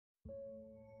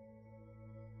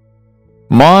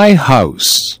My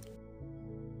house.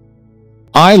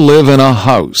 I live in a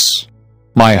house.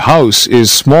 My house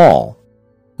is small.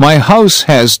 My house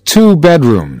has 2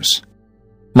 bedrooms.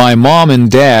 My mom and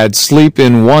dad sleep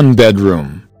in one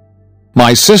bedroom.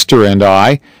 My sister and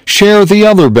I share the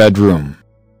other bedroom.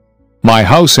 My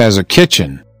house has a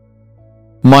kitchen.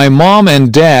 My mom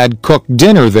and dad cook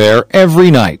dinner there every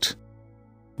night.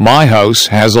 My house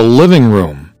has a living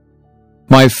room.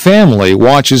 My family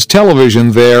watches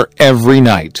television there every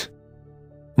night.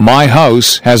 My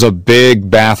house has a big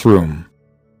bathroom.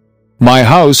 My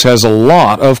house has a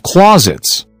lot of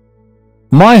closets.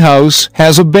 My house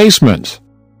has a basement.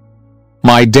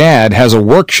 My dad has a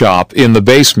workshop in the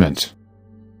basement.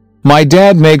 My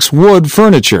dad makes wood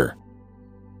furniture.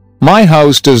 My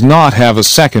house does not have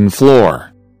a second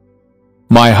floor.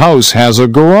 My house has a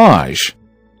garage.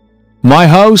 My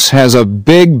house has a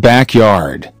big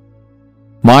backyard.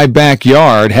 My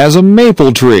backyard has a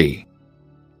maple tree.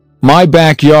 My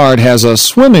backyard has a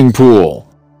swimming pool.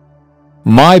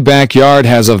 My backyard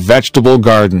has a vegetable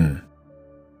garden.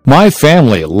 My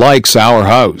family likes our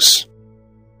house.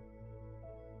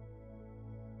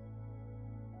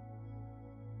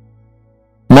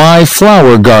 My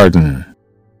flower garden.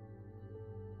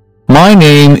 My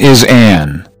name is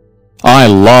Anne. I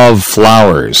love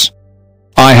flowers.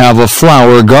 I have a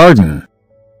flower garden.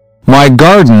 My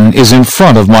garden is in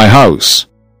front of my house.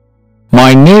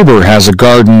 My neighbor has a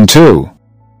garden too.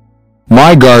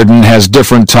 My garden has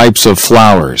different types of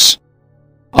flowers.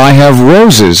 I have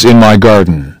roses in my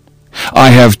garden. I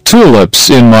have tulips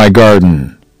in my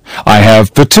garden. I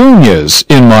have petunias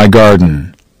in my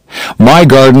garden. My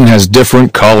garden has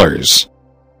different colors.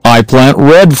 I plant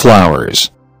red flowers.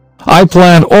 I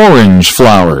plant orange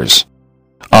flowers.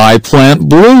 I plant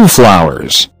blue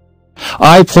flowers.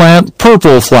 I plant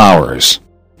purple flowers.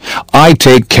 I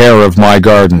take care of my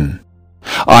garden.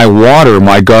 I water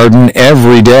my garden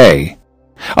every day.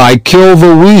 I kill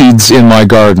the weeds in my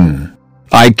garden.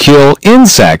 I kill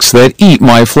insects that eat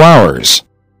my flowers.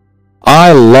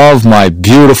 I love my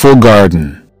beautiful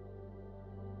garden.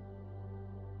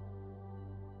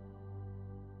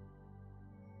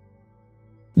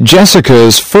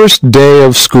 Jessica's first day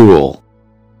of school.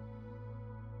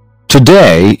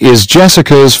 Today is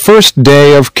Jessica's first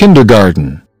day of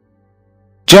kindergarten.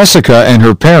 Jessica and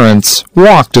her parents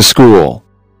walk to school.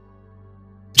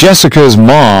 Jessica's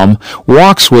mom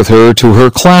walks with her to her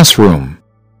classroom.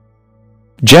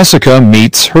 Jessica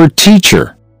meets her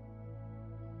teacher.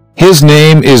 His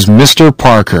name is Mr.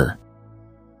 Parker.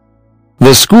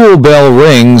 The school bell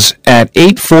rings at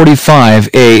 8:45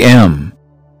 a.m.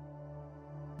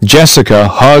 Jessica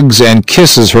hugs and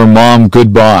kisses her mom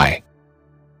goodbye.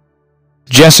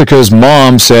 Jessica's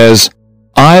mom says,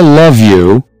 "I love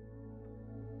you."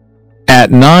 At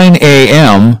 9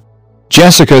 a.m.,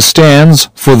 Jessica stands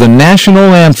for the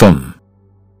national anthem.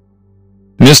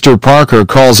 Mr. Parker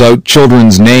calls out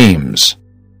children's names.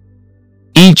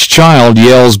 Each child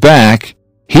yells back,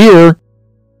 "Here!"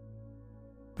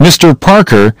 Mr.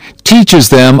 Parker teaches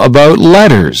them about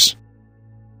letters.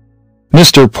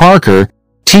 Mr. Parker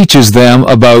teaches them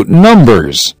about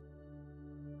numbers.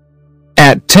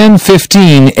 At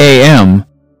 10:15 a.m.,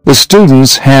 the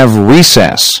students have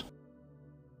recess.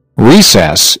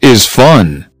 Recess is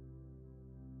fun.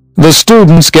 The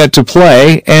students get to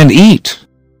play and eat.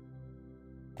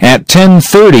 At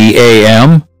 10:30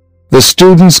 a.m., the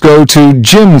students go to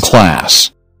gym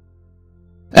class.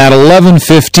 At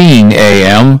 11:15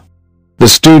 a.m.,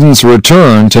 the students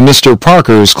return to Mr.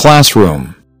 Parker's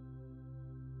classroom.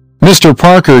 Mr.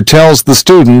 Parker tells the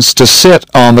students to sit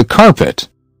on the carpet.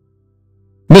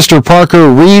 Mr.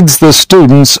 Parker reads the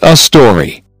students a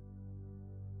story.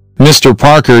 Mr.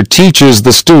 Parker teaches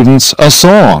the students a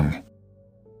song.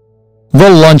 The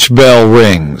lunch bell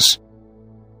rings.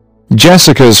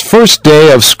 Jessica's first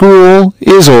day of school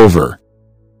is over.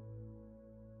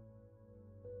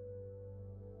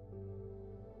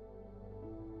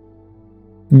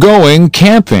 Going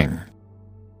camping.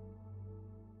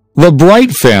 The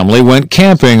Bright family went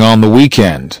camping on the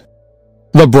weekend.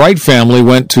 The Bright family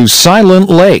went to Silent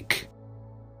Lake.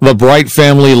 The Bright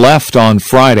family left on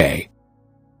Friday.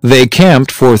 They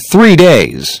camped for 3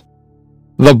 days.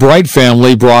 The Bright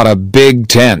family brought a big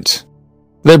tent.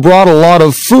 They brought a lot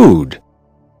of food.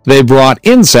 They brought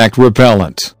insect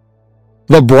repellent.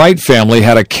 The Bright family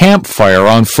had a campfire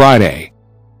on Friday.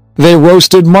 They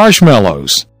roasted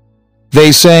marshmallows.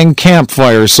 They sang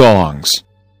campfire songs.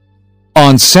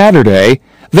 On Saturday,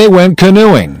 they went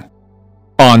canoeing.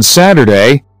 On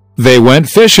Saturday, they went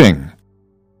fishing.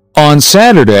 On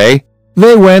Saturday,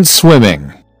 they went swimming.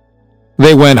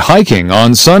 They went hiking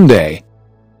on Sunday.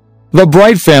 The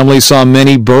Bright family saw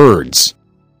many birds.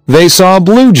 They saw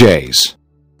blue jays.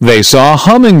 They saw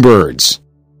hummingbirds.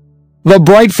 The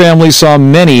Bright family saw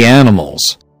many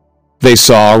animals. They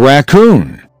saw a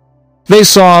raccoon. They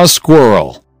saw a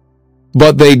squirrel.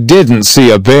 But they didn't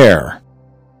see a bear.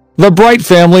 The Bright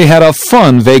family had a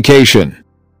fun vacation.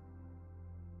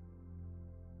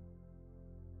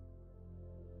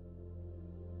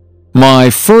 My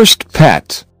first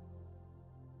pet.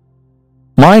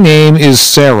 My name is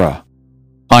Sarah.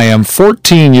 I am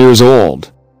 14 years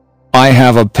old. I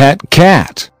have a pet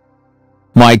cat.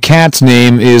 My cat's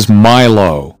name is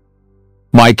Milo.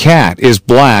 My cat is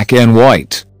black and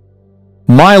white.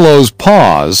 Milo's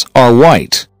paws are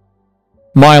white.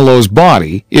 Milo's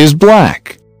body is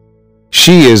black.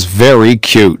 She is very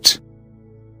cute.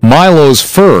 Milo's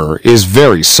fur is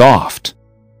very soft.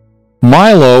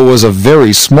 Milo was a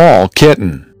very small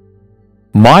kitten.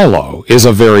 Milo is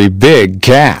a very big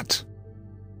cat.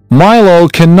 Milo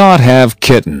cannot have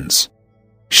kittens.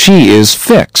 She is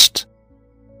fixed.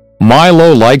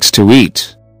 Milo likes to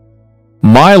eat.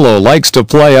 Milo likes to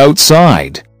play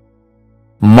outside.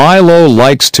 Milo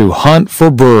likes to hunt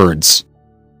for birds.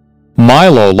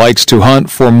 Milo likes to hunt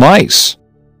for mice.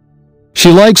 She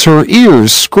likes her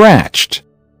ears scratched.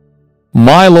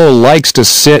 Milo likes to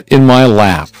sit in my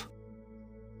lap.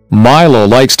 Milo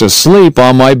likes to sleep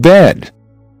on my bed.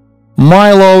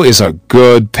 Milo is a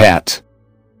good pet.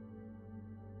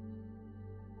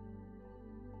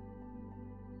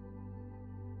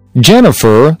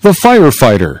 Jennifer the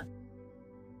firefighter.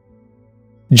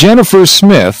 Jennifer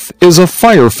Smith is a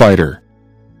firefighter.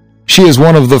 She is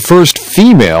one of the first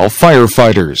female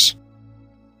firefighters.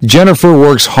 Jennifer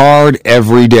works hard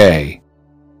every day.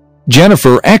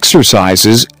 Jennifer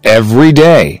exercises every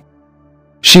day.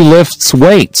 She lifts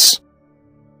weights.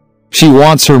 She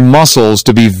wants her muscles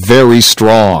to be very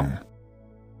strong.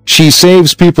 She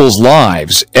saves people's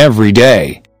lives every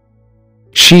day.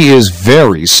 She is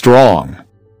very strong.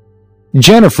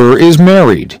 Jennifer is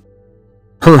married.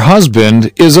 Her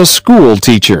husband is a school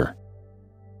teacher.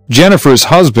 Jennifer's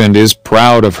husband is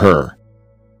proud of her.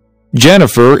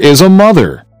 Jennifer is a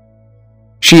mother.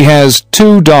 She has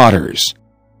 2 daughters.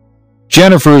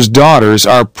 Jennifer's daughters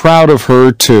are proud of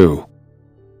her too.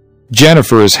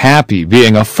 Jennifer is happy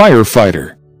being a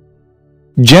firefighter.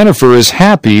 Jennifer is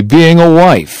happy being a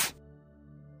wife.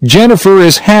 Jennifer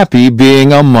is happy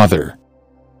being a mother.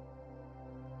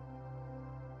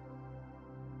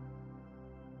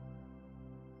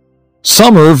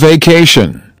 Summer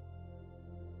vacation.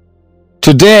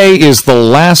 Today is the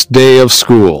last day of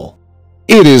school.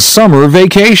 It is summer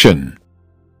vacation.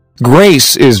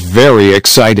 Grace is very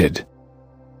excited.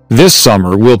 This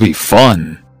summer will be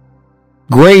fun.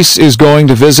 Grace is going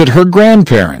to visit her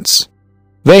grandparents.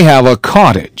 They have a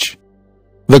cottage.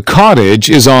 The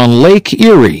cottage is on Lake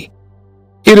Erie.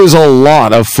 It is a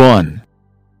lot of fun.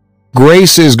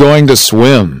 Grace is going to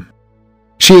swim.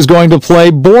 She is going to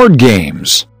play board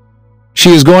games.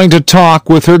 She is going to talk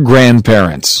with her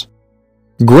grandparents.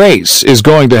 Grace is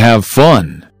going to have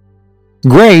fun.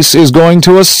 Grace is going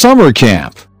to a summer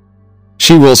camp.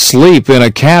 She will sleep in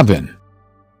a cabin.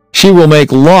 She will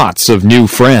make lots of new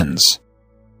friends.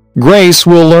 Grace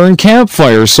will learn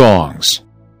campfire songs.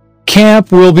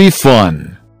 Camp will be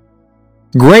fun.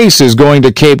 Grace is going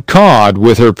to Cape Cod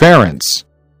with her parents.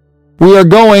 We are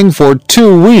going for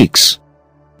 2 weeks.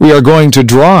 We are going to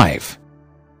drive.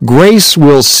 Grace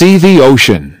will see the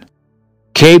ocean.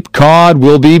 Cape Cod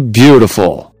will be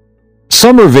beautiful.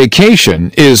 Summer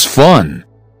vacation is fun.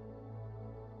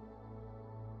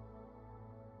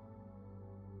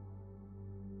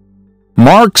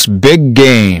 Mark's big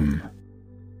game.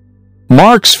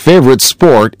 Mark's favorite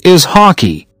sport is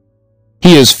hockey.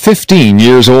 He is 15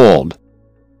 years old.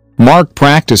 Mark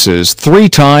practices 3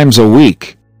 times a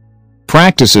week.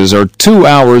 Practices are 2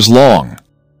 hours long.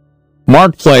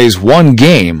 Mark plays 1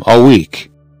 game a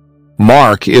week.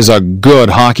 Mark is a good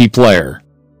hockey player.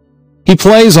 He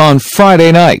plays on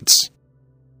Friday nights.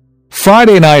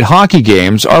 Friday night hockey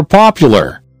games are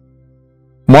popular.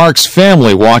 Mark's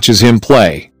family watches him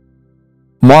play.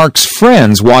 Mark's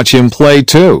friends watch him play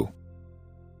too.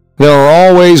 There are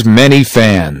always many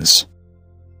fans.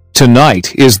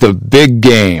 Tonight is the big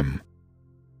game.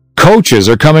 Coaches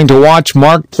are coming to watch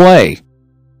Mark play.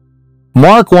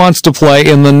 Mark wants to play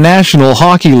in the National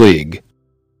Hockey League.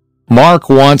 Mark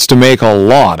wants to make a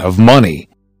lot of money.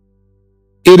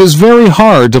 It is very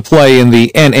hard to play in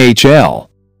the NHL.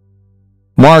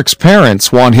 Mark's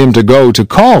parents want him to go to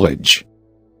college.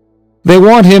 They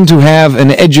want him to have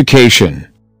an education.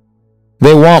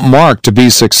 They want Mark to be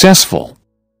successful.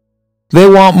 They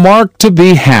want Mark to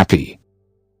be happy.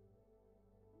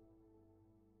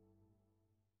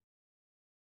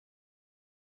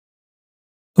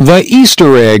 The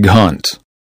Easter egg hunt.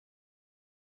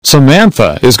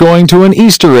 Samantha is going to an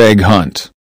Easter egg hunt.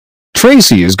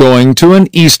 Tracy is going to an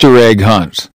Easter egg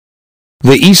hunt.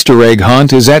 The Easter egg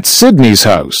hunt is at Sydney's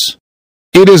house.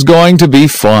 It is going to be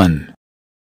fun.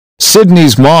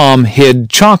 Sydney's mom hid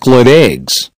chocolate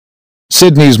eggs.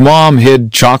 Sydney's mom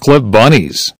hid chocolate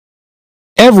bunnies.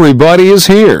 Everybody is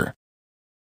here.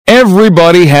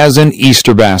 Everybody has an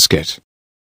Easter basket.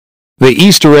 The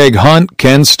Easter egg hunt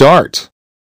can start.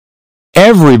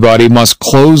 Everybody must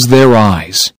close their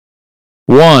eyes.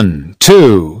 1,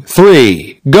 2,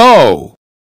 3, go!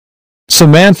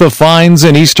 Samantha finds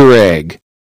an Easter egg.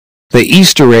 The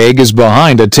Easter egg is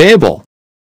behind a table.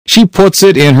 She puts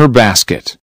it in her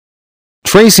basket.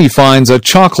 Tracy finds a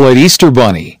chocolate Easter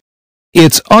bunny.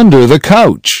 It's under the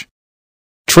couch.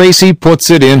 Tracy puts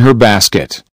it in her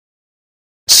basket.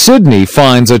 Sydney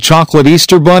finds a chocolate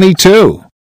Easter bunny too.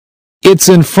 It's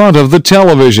in front of the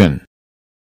television.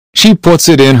 She puts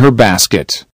it in her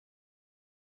basket.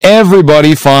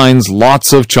 Everybody finds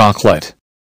lots of chocolate.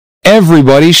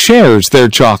 Everybody shares their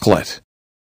chocolate.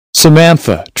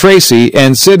 Samantha, Tracy,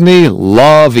 and Sydney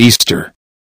love Easter.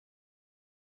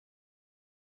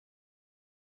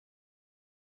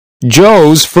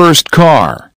 Joe's first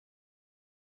car.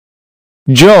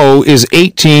 Joe is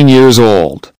 18 years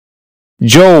old.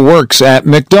 Joe works at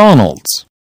McDonald's.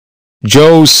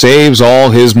 Joe saves all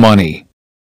his money.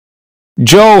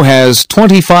 Joe has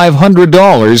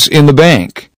 $2,500 in the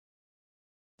bank.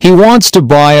 He wants to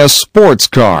buy a sports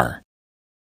car.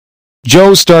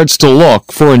 Joe starts to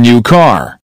look for a new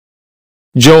car.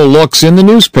 Joe looks in the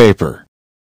newspaper.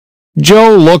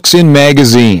 Joe looks in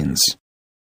magazines.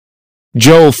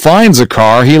 Joe finds a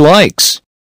car he likes.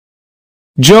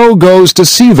 Joe goes to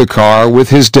see the car with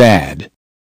his dad.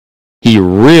 He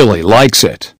really likes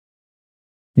it.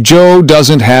 Joe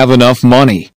doesn't have enough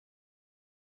money.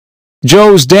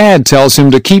 Joe's dad tells him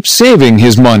to keep saving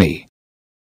his money.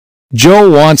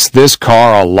 Joe wants this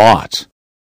car a lot.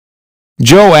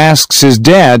 Joe asks his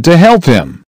dad to help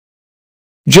him.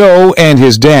 Joe and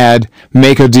his dad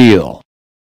make a deal.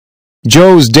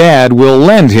 Joe's dad will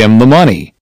lend him the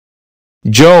money.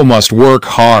 Joe must work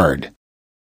hard.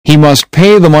 He must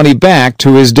pay the money back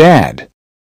to his dad.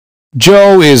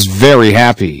 Joe is very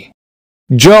happy.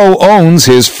 Joe owns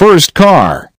his first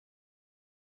car.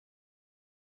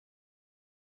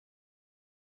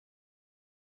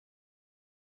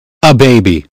 A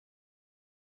baby.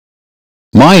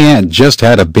 My aunt just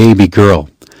had a baby girl.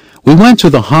 We went to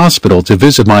the hospital to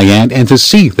visit my aunt and to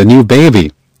see the new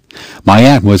baby. My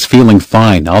aunt was feeling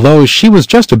fine, although she was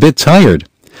just a bit tired.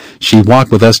 She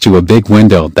walked with us to a big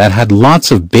window that had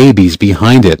lots of babies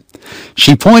behind it.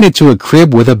 She pointed to a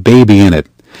crib with a baby in it.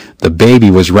 The baby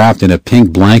was wrapped in a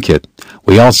pink blanket.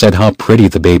 We all said how pretty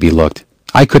the baby looked.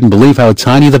 I couldn't believe how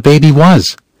tiny the baby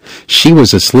was. She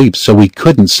was asleep, so we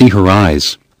couldn't see her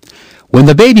eyes. When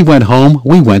the baby went home,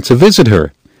 we went to visit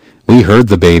her. We heard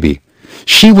the baby.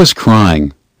 She was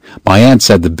crying. My aunt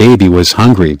said the baby was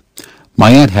hungry.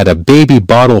 My aunt had a baby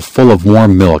bottle full of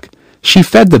warm milk. She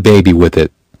fed the baby with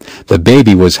it. The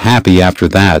baby was happy after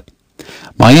that.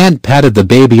 My aunt patted the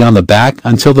baby on the back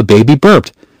until the baby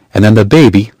burped, and then the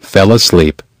baby fell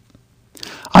asleep.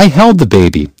 I held the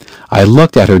baby. I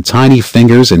looked at her tiny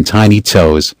fingers and tiny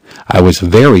toes. I was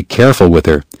very careful with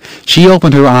her. She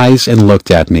opened her eyes and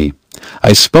looked at me.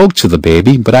 I spoke to the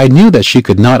baby, but I knew that she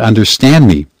could not understand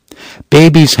me.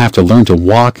 Babies have to learn to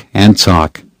walk and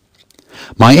talk.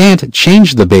 My aunt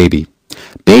changed the baby.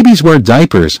 Babies wear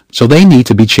diapers, so they need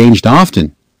to be changed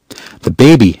often. The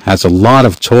baby has a lot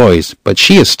of toys, but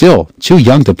she is still too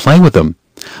young to play with them.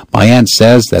 My aunt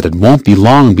says that it won't be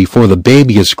long before the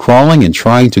baby is crawling and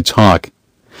trying to talk.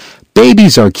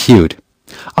 Babies are cute.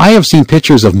 I have seen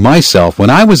pictures of myself when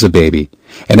I was a baby,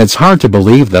 and it's hard to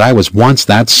believe that I was once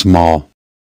that small.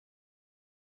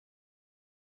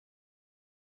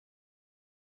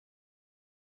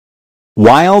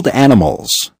 Wild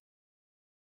animals.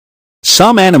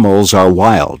 Some animals are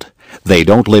wild. They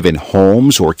don't live in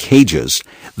homes or cages.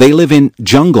 They live in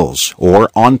jungles or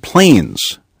on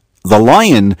plains. The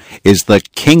lion is the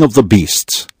king of the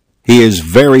beasts. He is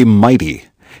very mighty.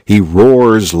 He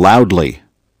roars loudly.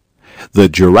 The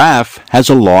giraffe has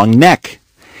a long neck.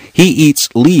 He eats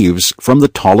leaves from the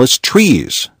tallest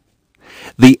trees.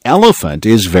 The elephant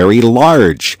is very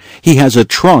large. He has a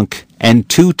trunk and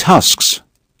 2 tusks.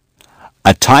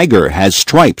 A tiger has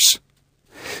stripes.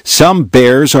 Some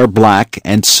bears are black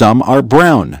and some are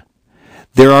brown.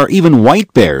 There are even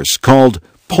white bears called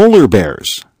polar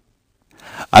bears.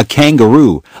 A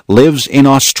kangaroo lives in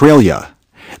Australia.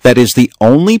 That is the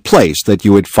only place that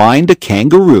you would find a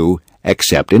kangaroo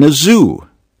except in a zoo.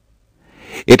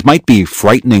 It might be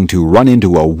frightening to run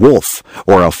into a wolf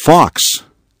or a fox.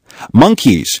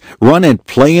 Monkeys run and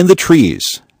play in the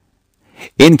trees.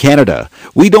 In Canada,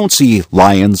 we don't see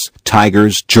lions,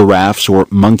 tigers, giraffes, or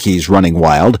monkeys running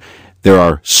wild. There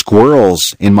are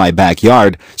squirrels in my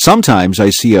backyard. Sometimes I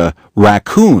see a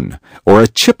raccoon or a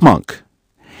chipmunk.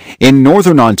 In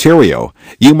northern Ontario,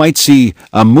 you might see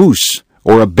a moose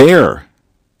or a bear.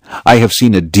 I have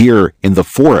seen a deer in the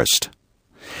forest.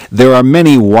 There are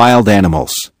many wild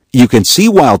animals. You can see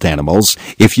wild animals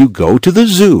if you go to the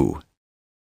zoo.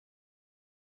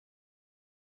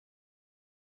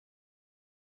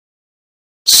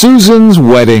 Susan's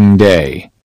wedding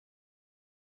day.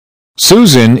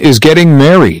 Susan is getting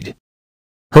married.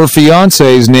 Her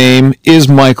fiancé's name is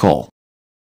Michael.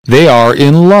 They are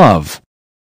in love.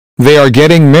 They are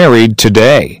getting married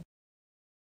today.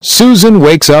 Susan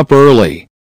wakes up early.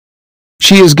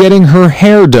 She is getting her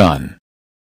hair done.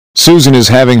 Susan is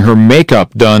having her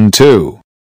makeup done too.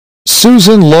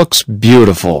 Susan looks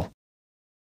beautiful.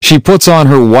 She puts on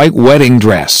her white wedding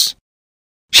dress.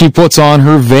 She puts on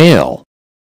her veil.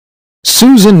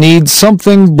 Susan needs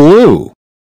something blue.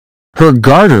 Her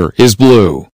garter is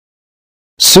blue.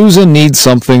 Susan needs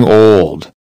something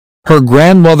old. Her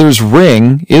grandmother's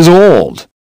ring is old.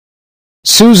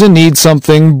 Susan needs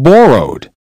something borrowed.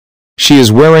 She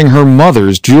is wearing her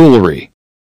mother's jewelry.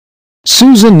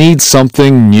 Susan needs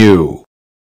something new.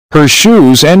 Her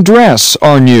shoes and dress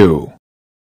are new.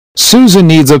 Susan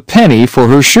needs a penny for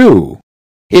her shoe.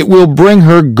 It will bring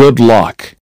her good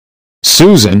luck.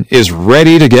 Susan is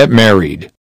ready to get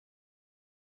married.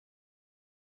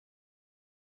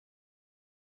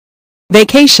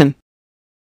 Vacation.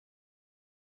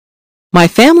 My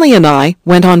family and I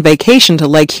went on vacation to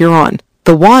Lake Huron.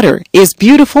 The water is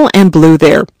beautiful and blue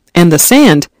there, and the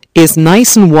sand is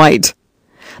nice and white.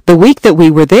 The week that we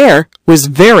were there was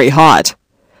very hot.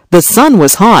 The sun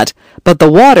was hot, but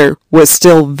the water was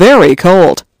still very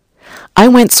cold. I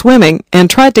went swimming and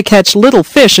tried to catch little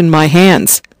fish in my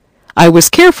hands. I was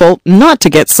careful not to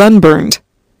get sunburned.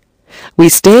 We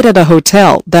stayed at a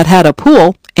hotel that had a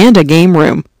pool and a game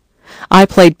room. I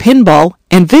played pinball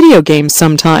and video games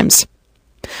sometimes.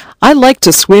 I liked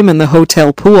to swim in the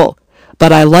hotel pool,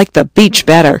 but I liked the beach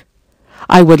better.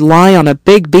 I would lie on a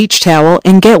big beach towel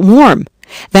and get warm.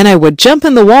 Then I would jump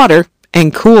in the water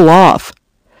and cool off.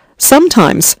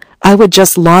 Sometimes I would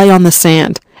just lie on the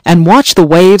sand and watch the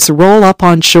waves roll up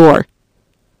on shore.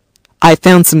 I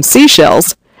found some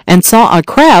seashells and saw a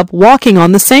crab walking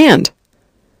on the sand.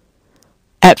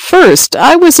 At first,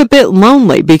 I was a bit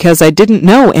lonely because I didn't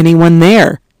know anyone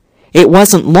there. It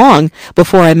wasn't long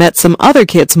before I met some other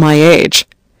kids my age.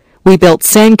 We built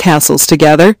sandcastles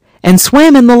together and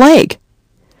swam in the lake.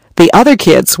 The other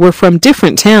kids were from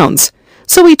different towns,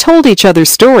 so we told each other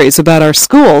stories about our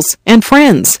schools and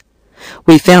friends.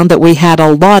 We found that we had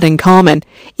a lot in common,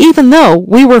 even though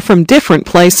we were from different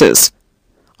places.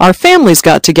 Our families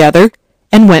got together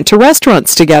and went to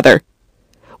restaurants together.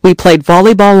 We played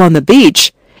volleyball on the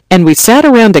beach, and we sat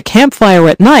around a campfire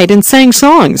at night and sang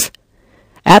songs.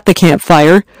 At the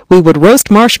campfire, we would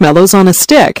roast marshmallows on a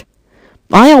stick.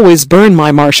 I always burn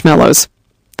my marshmallows.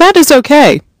 That is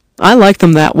okay. I like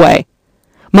them that way.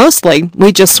 Mostly,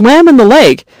 we just swam in the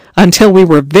lake until we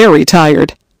were very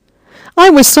tired. I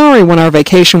was sorry when our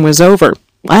vacation was over.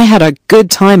 I had a good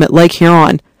time at Lake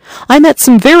Huron. I met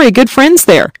some very good friends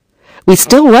there. We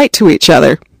still write to each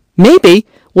other. Maybe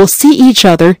we'll see each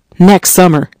other next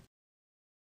summer.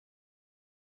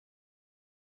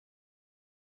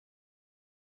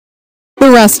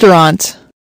 The restaurant.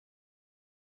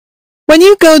 When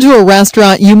you go to a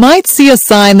restaurant, you might see a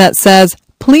sign that says,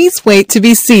 "Please wait to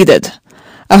be seated."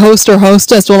 A host or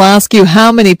hostess will ask you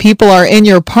how many people are in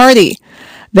your party.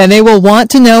 Then they will want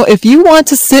to know if you want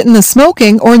to sit in the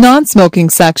smoking or non-smoking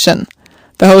section.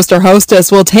 The host or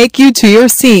hostess will take you to your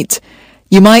seat.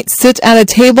 You might sit at a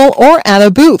table or at a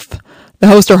booth. The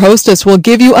host or hostess will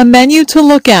give you a menu to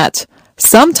look at.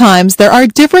 Sometimes there are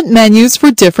different menus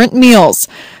for different meals.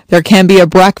 There can be a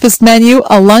breakfast menu,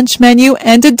 a lunch menu,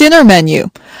 and a dinner menu.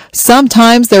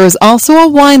 Sometimes there is also a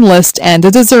wine list and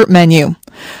a dessert menu.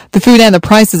 The food and the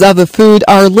prices of the food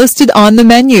are listed on the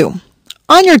menu.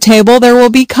 On your table there will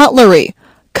be cutlery.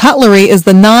 Cutlery is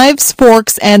the knives,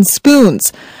 forks, and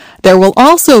spoons. There will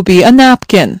also be a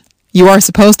napkin. You are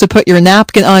supposed to put your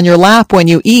napkin on your lap when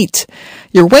you eat.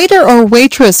 Your waiter or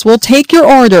waitress will take your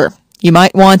order. You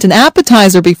might want an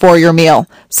appetizer before your meal.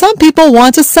 Some people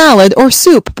want a salad or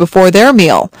soup before their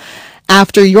meal.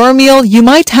 After your meal, you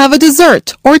might have a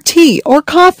dessert or tea or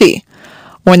coffee.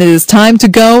 When it is time to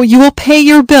go, you will pay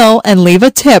your bill and leave a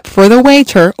tip for the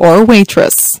waiter or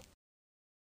waitress.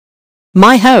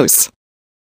 My house.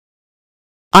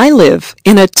 I live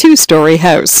in a two-story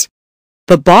house.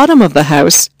 The bottom of the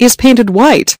house is painted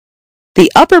white. The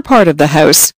upper part of the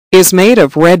house is made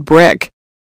of red brick.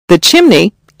 The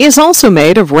chimney is also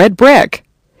made of red brick.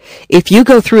 If you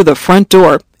go through the front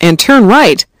door and turn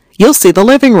right, you'll see the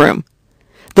living room.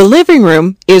 The living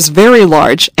room is very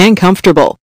large and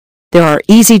comfortable. There are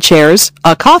easy chairs,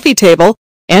 a coffee table,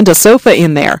 and a sofa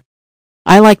in there.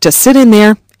 I like to sit in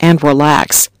there and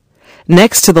relax.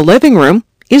 Next to the living room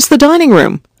is the dining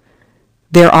room.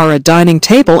 There are a dining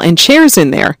table and chairs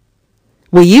in there.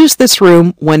 We use this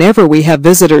room whenever we have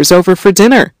visitors over for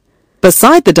dinner.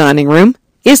 Beside the dining room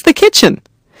is the kitchen.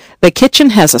 The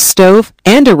kitchen has a stove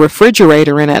and a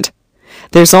refrigerator in it.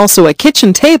 There's also a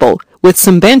kitchen table with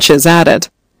some benches at it.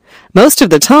 Most of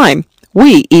the time,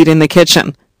 we eat in the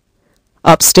kitchen.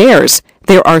 Upstairs,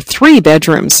 there are 3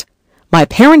 bedrooms. My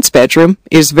parents' bedroom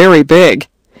is very big.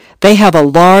 They have a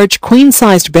large,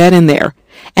 queen-sized bed in there,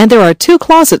 and there are 2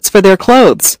 closets for their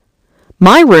clothes.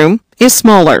 My room is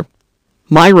smaller.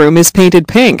 My room is painted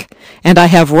pink, and I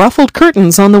have ruffled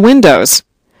curtains on the windows.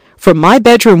 From my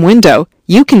bedroom window,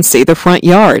 you can see the front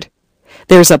yard.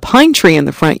 There's a pine tree in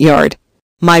the front yard.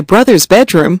 My brother's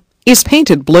bedroom is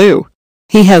painted blue.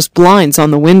 He has blinds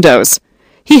on the windows.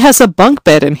 He has a bunk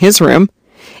bed in his room.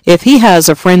 If he has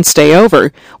a friend stay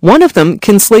over, one of them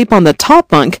can sleep on the top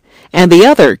bunk and the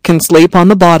other can sleep on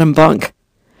the bottom bunk.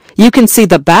 You can see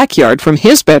the backyard from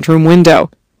his bedroom window.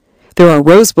 There are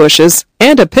rose bushes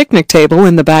and a picnic table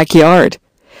in the backyard.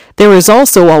 There is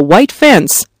also a white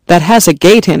fence that has a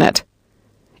gate in it.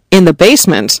 In the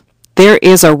basement, there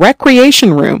is a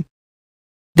recreation room.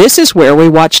 This is where we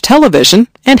watch television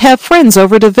and have friends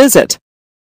over to visit.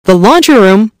 The laundry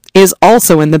room is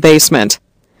also in the basement.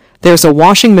 There's a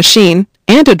washing machine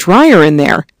and a dryer in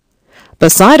there.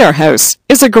 Beside our house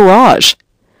is a garage.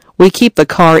 We keep the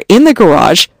car in the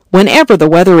garage whenever the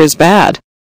weather is bad.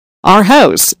 Our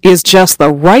house is just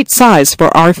the right size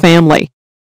for our family.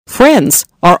 Friends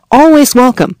are always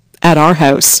welcome at our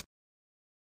house.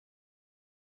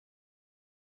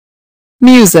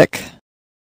 Music.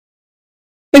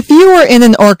 If you were in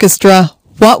an orchestra,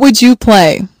 what would you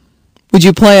play? Would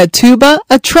you play a tuba,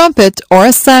 a trumpet, or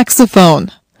a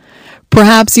saxophone?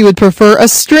 Perhaps you would prefer a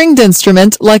stringed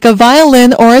instrument like a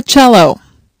violin or a cello.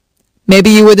 Maybe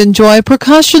you would enjoy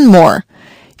percussion more.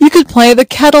 You could play the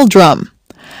kettle drum.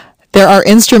 There are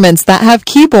instruments that have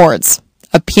keyboards.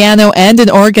 A piano and an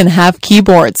organ have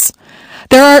keyboards.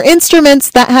 There are instruments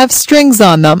that have strings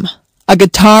on them. A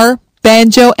guitar,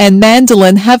 banjo, and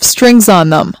mandolin have strings on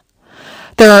them.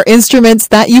 There are instruments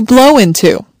that you blow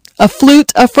into. A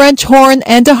flute, a French horn,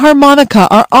 and a harmonica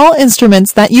are all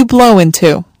instruments that you blow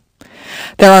into.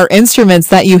 There are instruments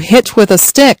that you hit with a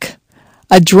stick.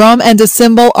 A drum and a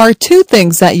cymbal are 2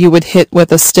 things that you would hit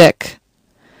with a stick.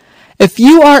 If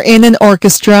you are in an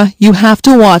orchestra, you have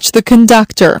to watch the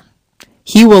conductor.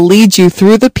 He will lead you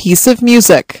through the piece of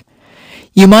music.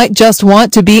 You might just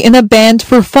want to be in a band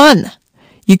for fun.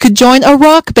 You could join a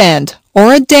rock band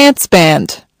or a dance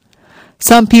band.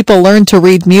 Some people learn to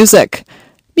read music.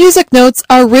 Music notes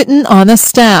are written on a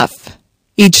staff.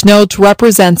 Each note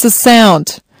represents a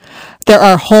sound. There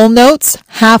are whole notes,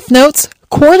 half notes,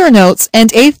 quarter notes,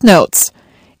 and eighth notes.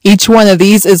 Each one of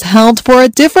these is held for a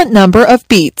different number of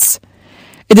beats.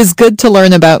 It is good to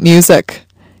learn about music.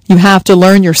 You have to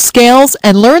learn your scales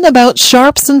and learn about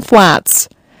sharps and flats.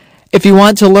 If you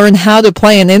want to learn how to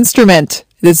play an instrument,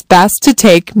 it is best to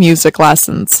take music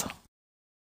lessons.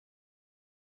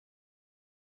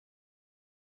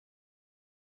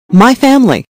 My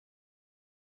family.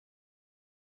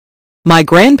 My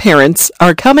grandparents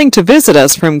are coming to visit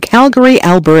us from Calgary,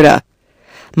 Alberta.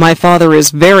 My father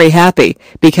is very happy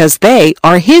because they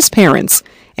are his parents,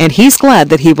 and he's glad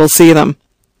that he will see them.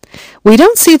 We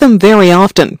don't see them very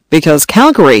often because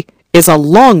Calgary is a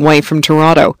long way from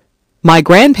Toronto. My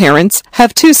grandparents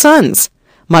have 2 sons,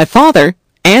 my father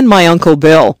and my Uncle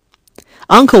Bill.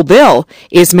 Uncle Bill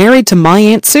is married to my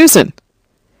Aunt Susan.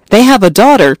 They have a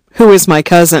daughter who is my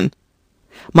cousin.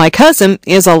 My cousin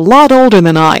is a lot older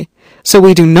than I, so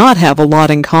we do not have a lot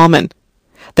in common.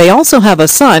 They also have a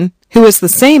son who is the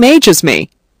same age as me.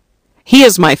 He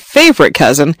is my favorite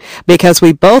cousin because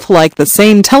we both like the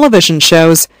same television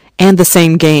shows and the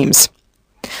same games.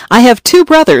 I have 2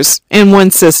 brothers and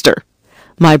 1 sister.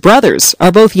 My brothers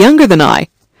are both younger than I.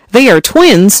 They are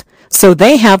twins, so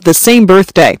they have the same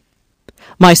birthday.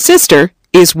 My sister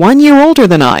is 1 year older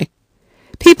than I.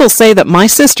 People say that my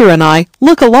sister and I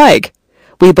look alike.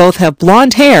 We both have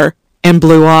blonde hair and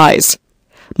blue eyes.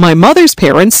 My mother's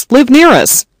parents live near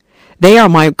us. They are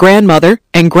my grandmother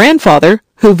and grandfather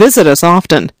who visit us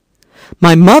often.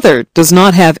 My mother does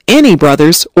not have any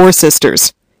brothers or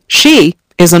sisters. She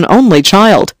is an only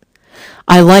child.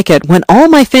 I like it when all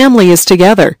my family is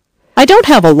together. I don't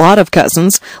have a lot of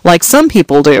cousins, like some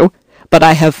people do, but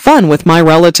I have fun with my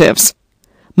relatives.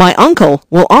 My uncle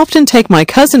will often take my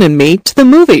cousin and me to the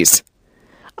movies.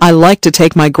 I like to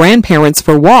take my grandparents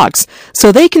for walks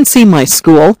so they can see my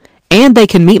school and they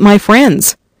can meet my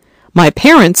friends. My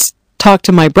parents talk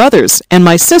to my brothers and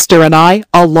my sister and I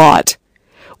a lot.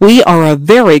 We are a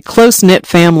very close-knit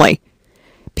family.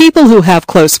 People who have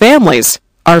close families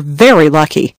are very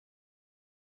lucky.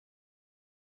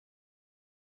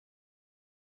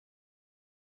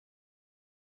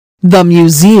 The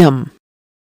museum.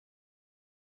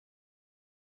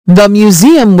 The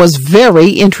museum was very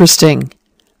interesting.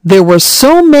 There were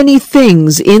so many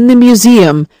things in the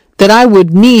museum that I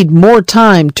would need more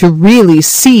time to really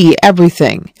see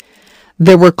everything.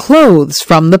 There were clothes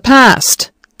from the past.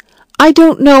 I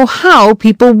don't know how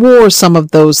people wore some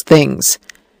of those things.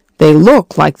 They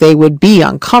look like they would be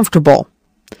uncomfortable.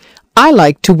 I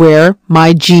like to wear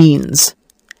my jeans.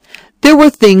 There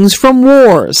were things from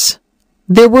wars.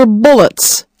 There were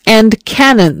bullets and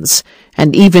cannons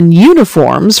and even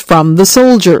uniforms from the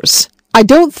soldiers. I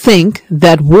don't think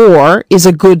that war is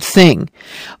a good thing,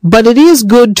 but it is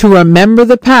good to remember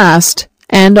the past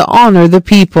and honor the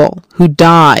people who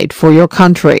died for your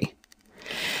country.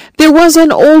 There was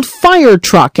an old fire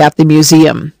truck at the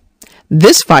museum.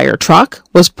 This fire truck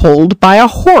was pulled by a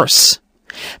horse.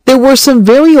 There were some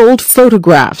very old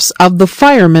photographs of the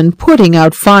firemen putting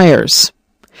out fires.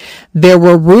 There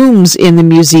were rooms in the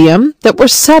museum that were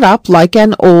set up like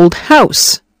an old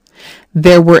house.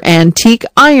 There were antique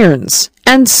irons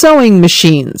and sewing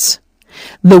machines.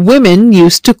 The women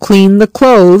used to clean the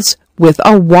clothes with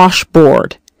a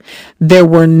washboard. There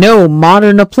were no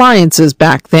modern appliances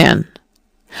back then.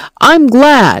 I'm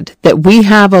glad that we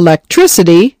have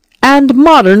electricity and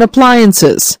modern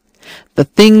appliances. The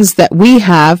things that we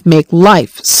have make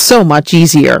life so much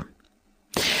easier.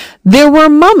 There were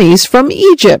mummies from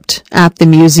Egypt at the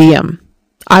museum.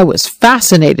 I was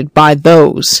fascinated by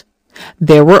those.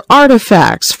 There were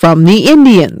artifacts from the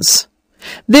Indians.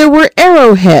 There were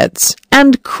arrowheads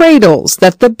and cradles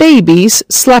that the babies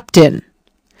slept in.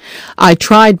 I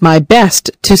tried my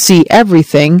best to see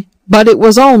everything, but it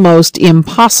was almost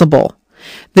impossible.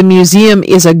 The museum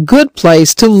is a good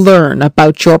place to learn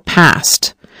about your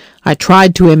past. I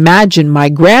tried to imagine my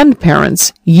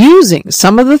grandparents using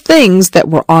some of the things that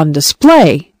were on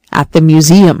display at the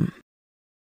museum.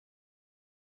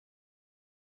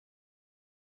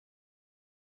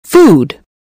 Food.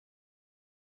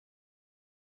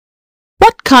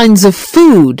 What kinds of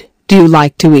food do you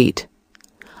like to eat?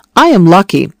 I am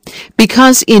lucky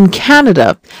because in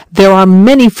Canada there are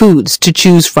many foods to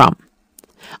choose from.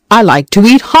 I like to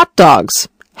eat hot dogs,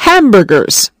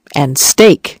 hamburgers, and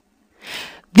steak.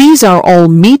 These are all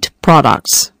meat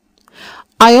products.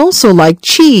 I also like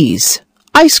cheese,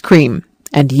 ice cream,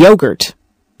 and yogurt.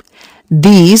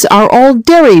 These are all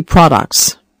dairy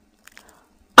products.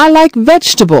 I like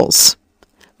vegetables.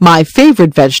 My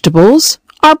favorite vegetables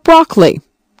are broccoli,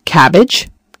 cabbage,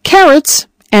 carrots,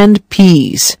 and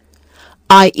peas.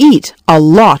 I eat a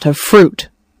lot of fruit.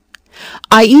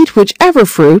 I eat whichever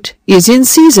fruit is in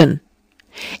season.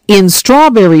 In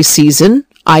strawberry season,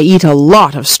 I eat a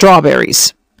lot of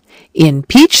strawberries. In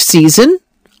peach season,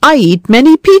 I eat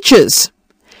many peaches.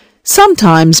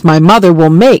 Sometimes my mother will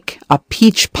make a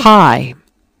peach pie.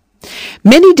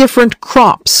 Many different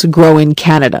crops grow in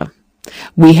Canada.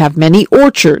 We have many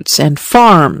orchards and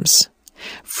farms.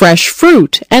 Fresh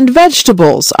fruit and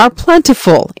vegetables are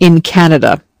plentiful in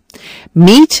Canada.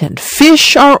 Meat and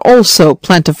fish are also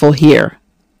plentiful here.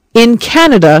 In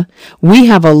Canada, we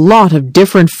have a lot of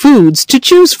different foods to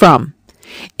choose from.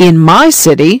 In my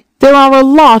city, there are a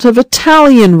lot of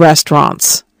Italian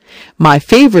restaurants. My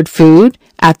favorite food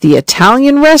at the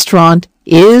Italian restaurant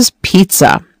is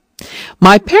pizza.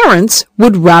 My parents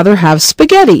would rather have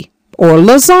spaghetti or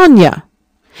lasagna.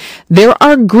 There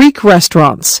are Greek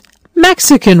restaurants,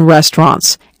 Mexican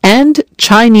restaurants, and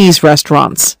Chinese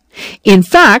restaurants. In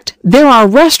fact, there are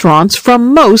restaurants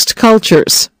from most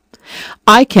cultures.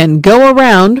 I can go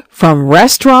around from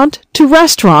restaurant to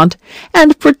restaurant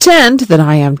and pretend that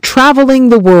I am traveling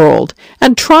the world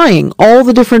and trying all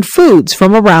the different foods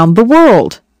from around the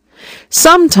world.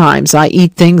 Sometimes I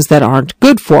eat things that aren't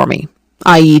good for me.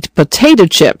 I eat potato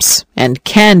chips and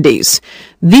candies.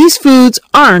 These foods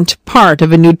aren't part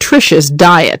of a nutritious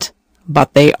diet,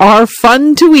 but they are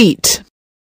fun to eat.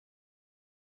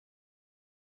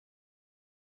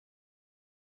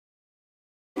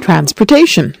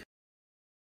 Transportation.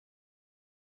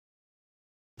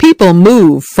 People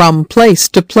move from place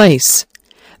to place.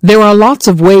 There are lots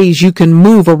of ways you can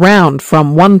move around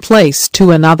from one place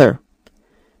to another.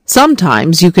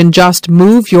 Sometimes you can just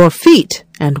move your feet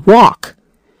and walk.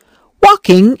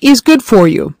 Walking is good for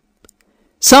you.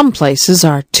 Some places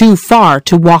are too far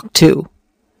to walk to.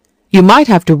 You might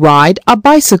have to ride a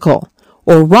bicycle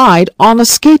or ride on a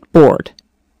skateboard.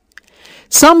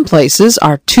 Some places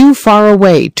are too far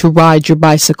away to ride your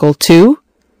bicycle to.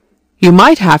 You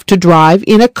might have to drive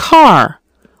in a car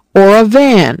or a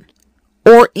van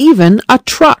or even a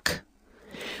truck.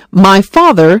 My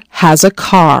father has a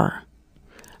car.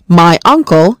 My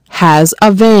uncle has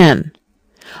a van.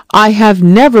 I have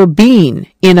never been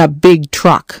in a big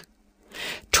truck.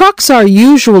 Trucks are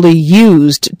usually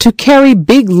used to carry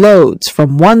big loads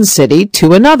from one city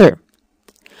to another.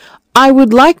 I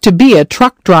would like to be a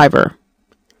truck driver.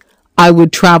 I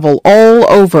would travel all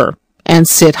over and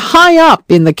sit high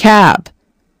up in the cab.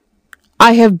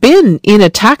 I have been in a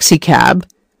taxi cab.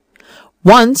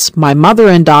 Once my mother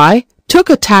and I took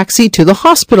a taxi to the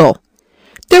hospital.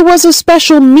 There was a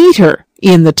special meter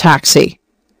in the taxi.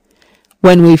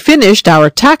 When we finished our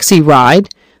taxi ride,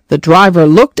 the driver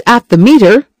looked at the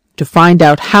meter to find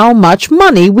out how much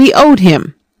money we owed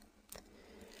him.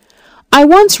 I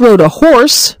once rode a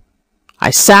horse.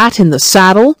 I sat in the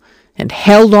saddle and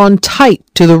held on tight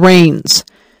to the reins.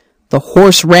 The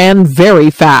horse ran very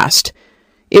fast.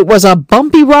 It was a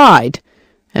bumpy ride,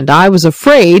 and I was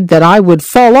afraid that I would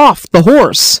fall off the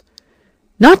horse.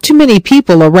 Not too many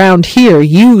people around here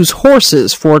use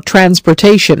horses for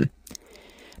transportation.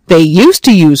 They used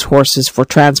to use horses for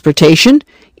transportation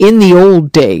in the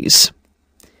old days.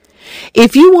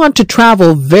 If you want to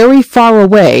travel very far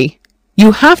away,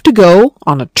 you have to go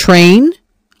on a train,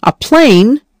 a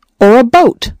plane, or a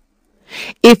boat.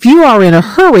 If you are in a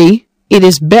hurry, it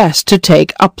is best to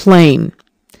take a plane.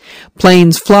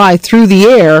 Planes fly through the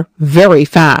air very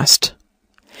fast.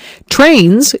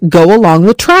 Trains go along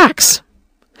the tracks.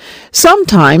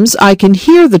 Sometimes I can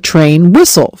hear the train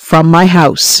whistle from my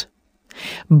house.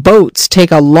 Boats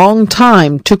take a long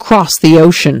time to cross the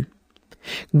ocean.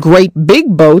 Great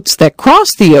big boats that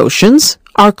cross the oceans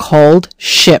are called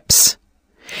ships.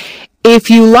 If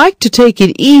you like to take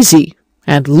it easy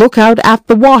and look out at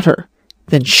the water,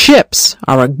 then ships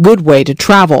are a good way to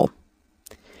travel.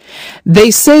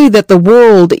 They say that the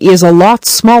world is a lot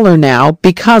smaller now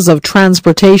because of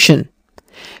transportation.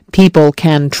 People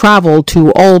can travel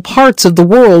to all parts of the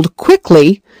world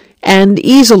quickly and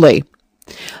easily.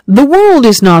 The world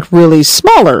is not really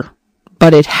smaller,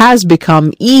 but it has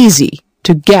become easy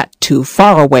to get to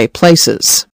faraway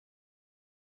places.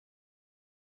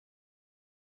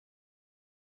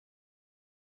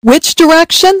 Which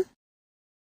direction?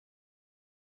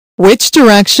 Which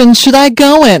direction should I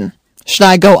go in? Should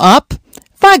I go up?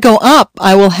 If I go up,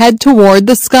 I will head toward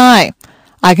the sky.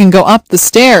 I can go up the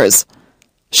stairs.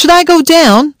 Should I go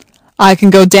down? I can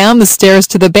go down the stairs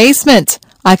to the basement.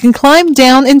 I can climb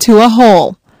down into a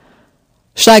hole.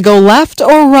 Should I go left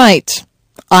or right?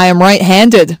 I am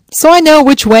right-handed, so I know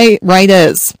which way right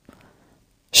is.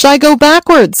 Should I go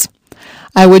backwards?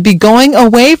 I would be going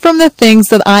away from the things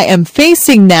that I am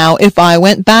facing now if I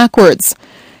went backwards.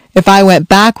 If I went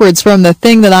backwards from the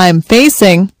thing that I am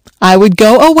facing, I would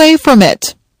go away from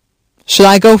it. Should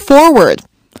I go forward?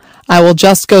 I will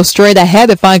just go straight ahead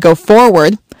if I go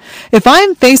forward. If I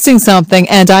am facing something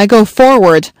and I go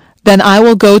forward, then I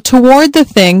will go toward the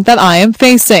thing that I am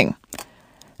facing.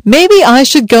 Maybe I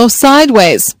should go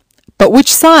sideways. But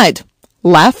which side?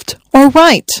 Left or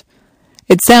right?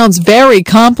 It sounds very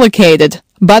complicated,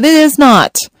 but it is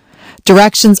not.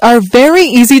 Directions are very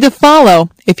easy to follow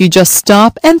if you just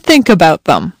stop and think about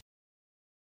them.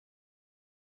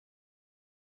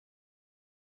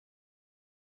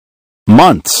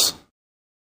 Months.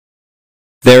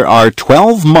 There are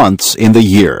 12 months in the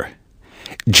year.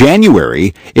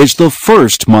 January is the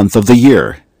first month of the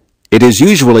year. It is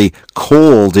usually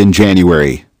cold in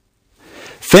January.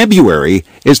 February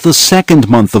is the second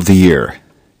month of the year.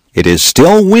 It is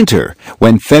still winter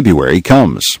when February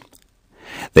comes.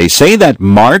 They say that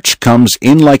March comes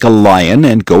in like a lion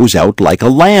and goes out like a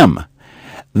lamb.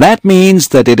 That means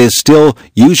that it is still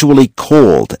usually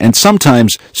cold and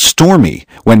sometimes stormy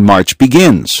when March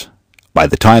begins. By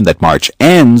the time that March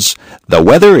ends, the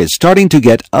weather is starting to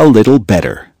get a little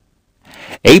better.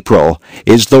 April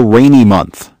is the rainy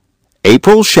month.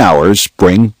 April showers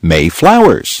bring May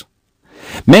flowers.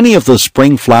 Many of the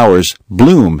spring flowers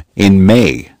bloom in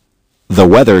May. The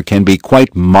weather can be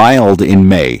quite mild in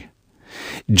May.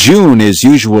 June is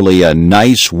usually a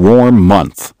nice warm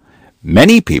month.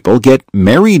 Many people get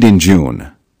married in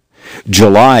June.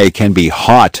 July can be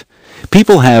hot.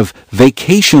 People have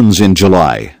vacations in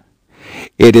July.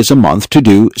 It is a month to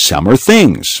do summer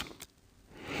things.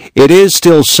 It is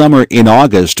still summer in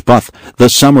August, but the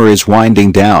summer is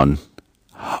winding down.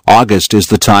 August is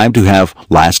the time to have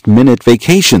last-minute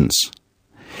vacations.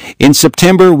 In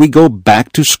September, we go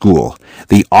back to school.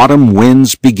 The autumn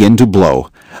winds begin to blow.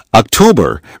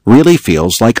 October really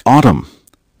feels like autumn.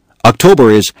 October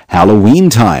is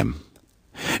Halloween time.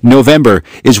 November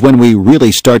is when we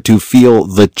really start to feel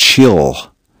the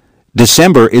chill.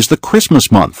 December is the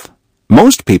Christmas month.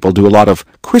 Most people do a lot of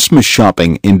Christmas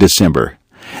shopping in December.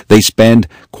 They spend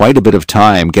quite a bit of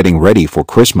time getting ready for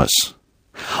Christmas.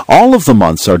 All of the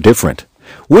months are different.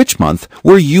 Which month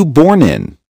were you born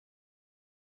in?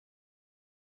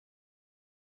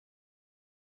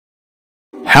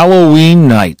 Halloween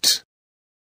night.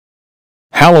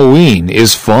 Halloween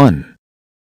is fun.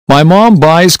 My mom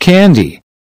buys candy.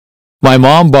 My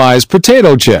mom buys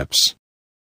potato chips.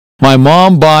 My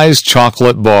mom buys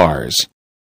chocolate bars.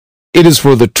 It is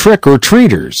for the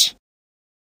trick-or-treaters.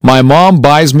 My mom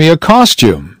buys me a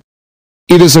costume.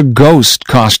 It is a ghost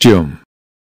costume.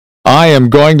 I am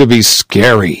going to be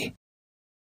scary.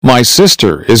 My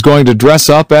sister is going to dress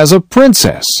up as a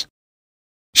princess.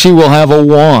 She will have a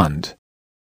wand.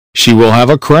 She will have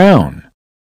a crown.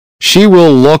 She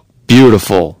will look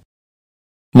beautiful.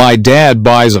 My dad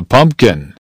buys a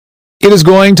pumpkin. It is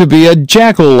going to be a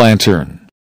jack-o'-lantern.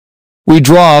 We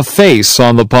draw a face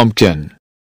on the pumpkin.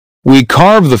 We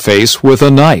carve the face with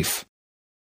a knife.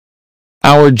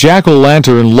 Our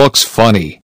jack-o'-lantern looks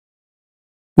funny.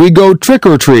 We go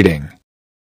trick-or-treating.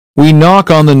 We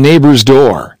knock on the neighbor's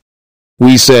door.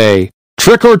 We say,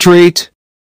 "Trick-or-treat."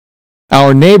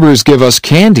 Our neighbors give us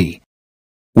candy.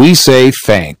 We say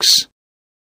thanks.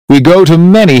 We go to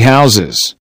many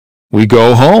houses. We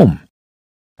go home.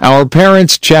 Our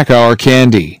parents check our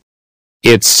candy.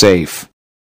 It's safe.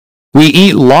 We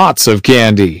eat lots of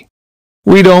candy.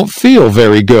 We don't feel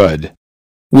very good.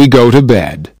 We go to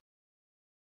bed.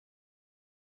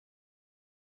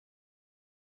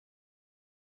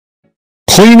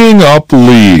 Cleaning up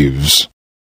leaves.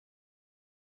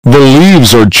 The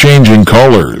leaves are changing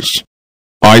colors.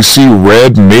 I see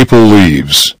red maple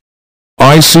leaves.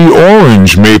 I see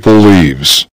orange maple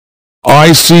leaves.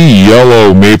 I see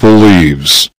yellow maple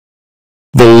leaves.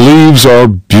 The leaves are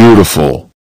beautiful.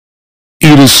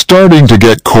 It is starting to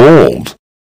get cold.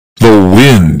 The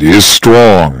wind is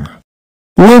strong.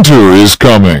 Winter is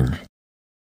coming.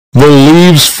 The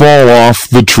leaves fall off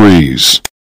the trees.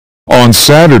 On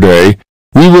Saturday,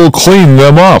 we will clean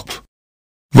them up.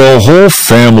 The whole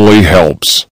family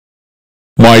helps.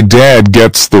 My dad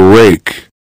gets the rake.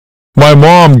 My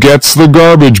mom gets the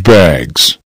garbage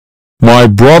bags. My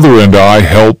brother and I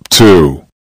help too.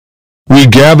 We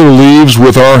gather leaves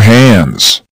with our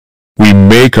hands. We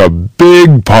make a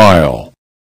big pile.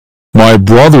 My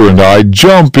brother and I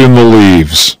jump in the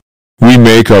leaves. We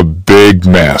make a big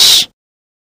mess.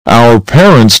 Our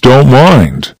parents don't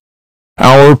mind.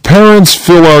 Our parents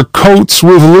fill our coats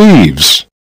with leaves.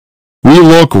 We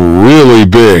look really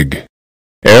big.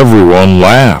 Everyone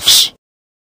laughs.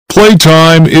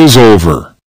 Playtime is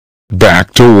over.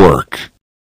 Back to work.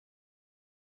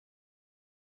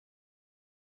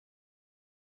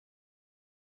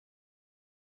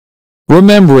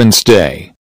 Remembrance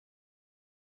Day.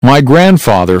 My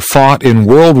grandfather fought in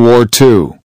World War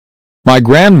II. My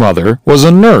grandmother was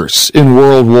a nurse in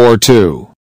World War II.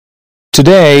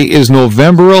 Today is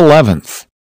November 11th.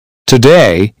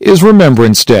 Today is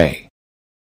Remembrance Day.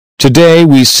 Today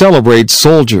we celebrate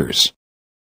soldiers.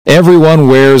 Everyone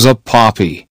wears a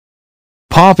poppy.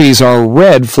 Poppies are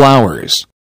red flowers.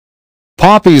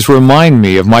 Poppies remind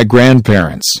me of my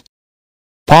grandparents.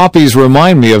 Poppies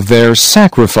remind me of their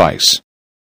sacrifice.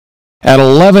 At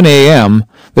 11 a.m.,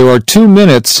 there are 2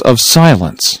 minutes of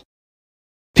silence.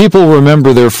 People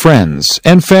remember their friends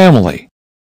and family.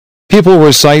 People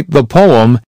recite the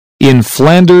poem In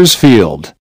Flanders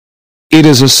Field. It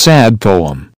is a sad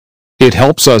poem. It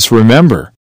helps us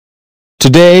remember.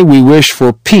 Today we wish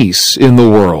for peace in the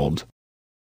world.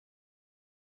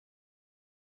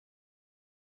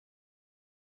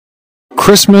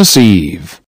 Christmas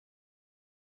Eve.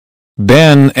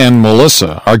 Ben and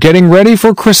Melissa are getting ready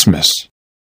for Christmas.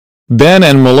 Ben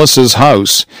and Melissa's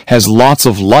house has lots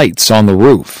of lights on the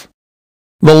roof.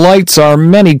 The lights are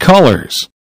many colors.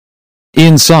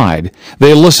 Inside,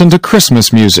 they listen to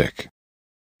Christmas music.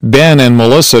 Ben and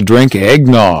Melissa drink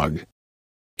eggnog.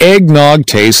 Eggnog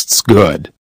tastes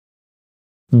good.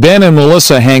 Ben and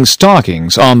Melissa hang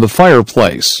stockings on the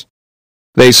fireplace.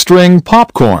 They string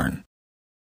popcorn.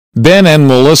 Ben and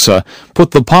Melissa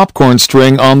put the popcorn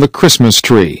string on the Christmas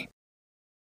tree.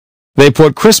 They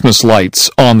put Christmas lights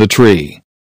on the tree.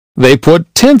 They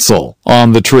put tinsel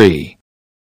on the tree.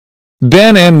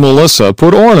 Ben and Melissa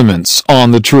put ornaments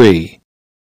on the tree.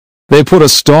 They put a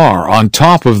star on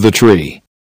top of the tree.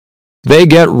 They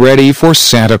get ready for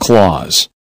Santa Claus.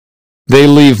 They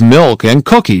leave milk and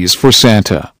cookies for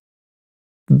Santa.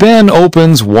 Ben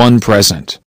opens one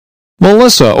present.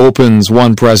 Melissa opens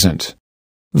one present.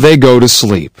 They go to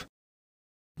sleep.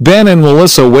 Ben and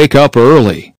Melissa wake up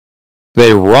early.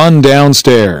 They run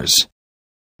downstairs.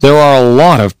 There are a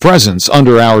lot of presents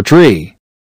under our tree.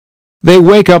 They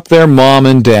wake up their mom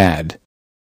and dad.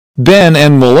 Ben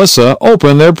and Melissa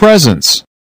open their presents.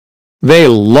 They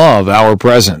love our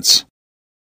presents.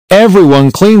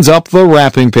 Everyone cleans up the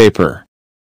wrapping paper.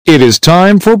 It is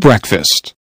time for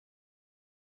breakfast.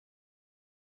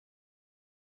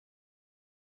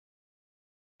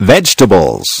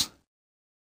 Vegetables.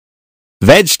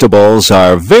 Vegetables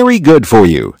are very good for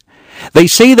you. They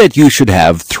say that you should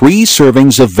have 3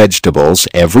 servings of vegetables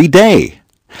every day.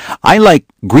 I like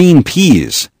green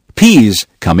peas. Peas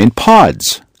come in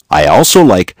pods. I also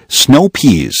like snow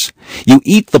peas. You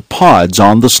eat the pods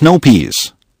on the snow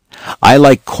peas. I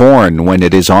like corn when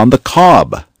it is on the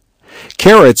cob.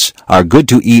 Carrots are good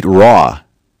to eat raw.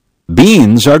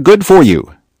 Beans are good for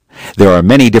you. There are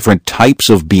many different types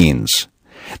of beans.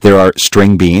 There are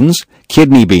string beans,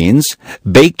 kidney beans,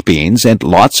 baked beans, and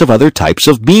lots of other types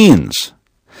of beans.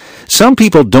 Some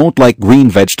people don't like green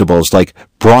vegetables like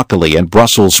broccoli and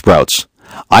Brussels sprouts.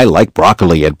 I like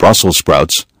broccoli and Brussels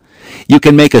sprouts. You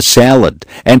can make a salad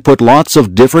and put lots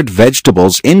of different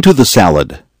vegetables into the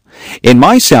salad. In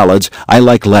my salads, I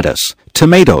like lettuce,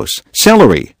 tomatoes,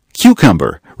 celery,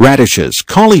 cucumber, radishes,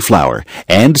 cauliflower,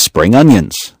 and spring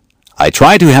onions. I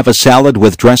try to have a salad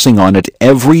with dressing on it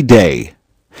every day.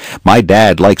 My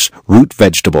dad likes root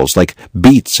vegetables like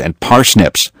beets and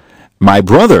parsnips. My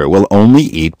brother will only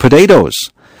eat potatoes.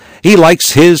 He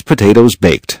likes his potatoes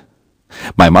baked.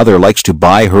 My mother likes to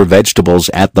buy her vegetables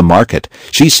at the market.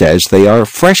 She says they are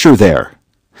fresher there.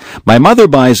 My mother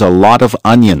buys a lot of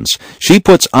onions. She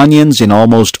puts onions in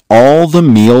almost all the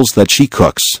meals that she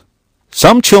cooks.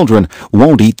 Some children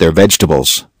won't eat their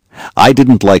vegetables. I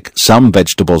didn't like some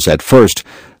vegetables at first,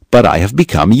 but I have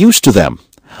become used to them.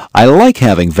 I like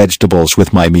having vegetables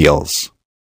with my meals.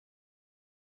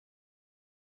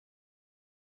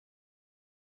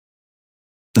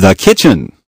 The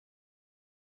kitchen.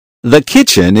 The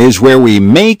kitchen is where we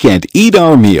make and eat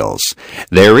our meals.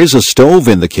 There is a stove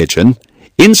in the kitchen.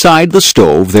 Inside the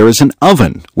stove there is an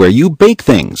oven where you bake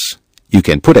things. You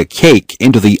can put a cake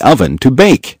into the oven to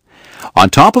bake. On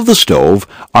top of the stove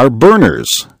are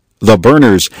burners. The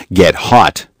burners get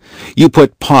hot. You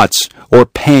put pots or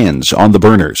pans on the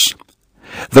burners.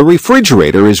 The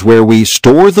refrigerator is where we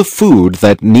store the food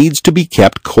that needs to be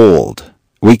kept cold.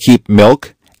 We keep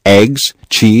milk, eggs,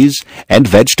 cheese, and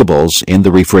vegetables in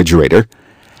the refrigerator.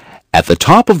 At the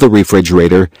top of the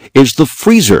refrigerator is the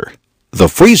freezer. The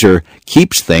freezer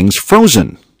keeps things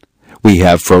frozen. We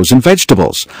have frozen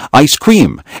vegetables, ice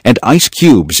cream, and ice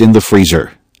cubes in the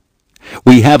freezer.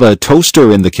 We have a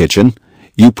toaster in the kitchen.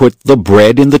 You put the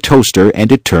bread in the toaster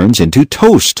and it turns into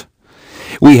toast.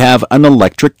 We have an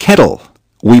electric kettle.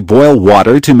 We boil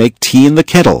water to make tea in the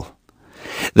kettle.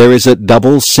 There is a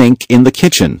double sink in the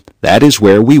kitchen. That is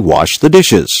where we wash the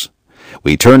dishes.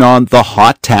 We turn on the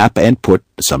hot tap and put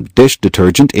some dish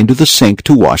detergent into the sink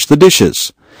to wash the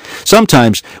dishes.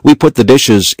 Sometimes we put the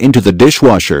dishes into the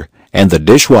dishwasher, and the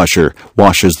dishwasher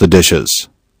washes the dishes.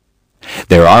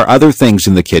 There are other things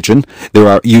in the kitchen. There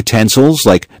are utensils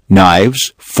like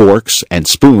knives, forks, and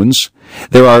spoons.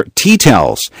 There are tea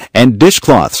towels and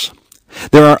dishcloths.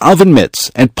 There are oven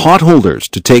mitts and pot holders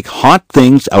to take hot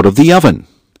things out of the oven.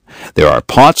 There are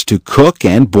pots to cook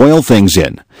and boil things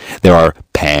in. There are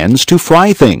pans to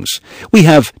fry things. We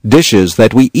have dishes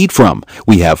that we eat from.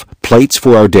 We have plates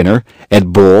for our dinner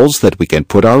and bowls that we can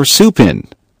put our soup in.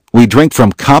 We drink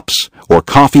from cups or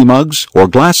coffee mugs or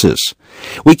glasses.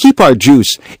 We keep our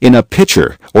juice in a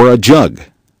pitcher or a jug.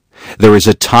 There is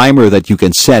a timer that you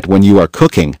can set when you are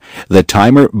cooking. The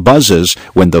timer buzzes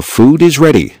when the food is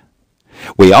ready.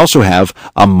 We also have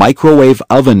a microwave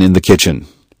oven in the kitchen.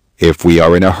 If we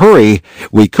are in a hurry,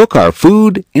 we cook our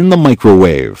food in the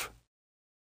microwave.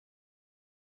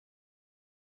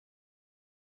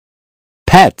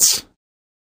 Pets.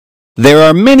 There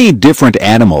are many different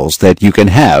animals that you can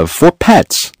have for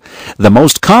pets. The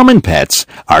most common pets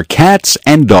are cats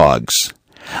and dogs.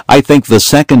 I think the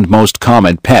second most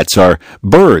common pets are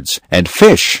birds and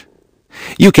fish.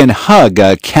 You can hug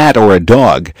a cat or a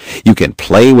dog. You can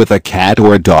play with a cat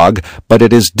or a dog, but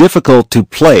it is difficult to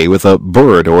play with a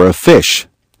bird or a fish.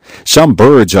 Some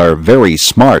birds are very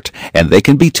smart, and they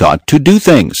can be taught to do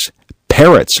things.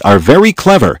 Parrots are very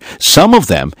clever. Some of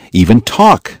them even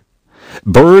talk.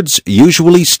 Birds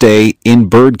usually stay in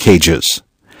bird cages.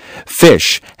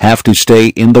 Fish have to stay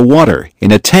in the water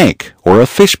in a tank or a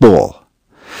fishbowl.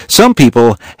 Some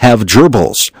people have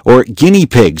gerbils or guinea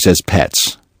pigs as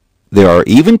pets. There are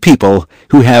even people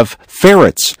who have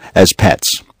ferrets as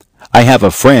pets. I have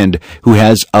a friend who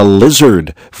has a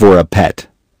lizard for a pet.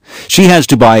 She has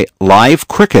to buy live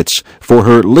crickets for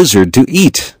her lizard to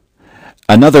eat.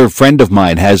 Another friend of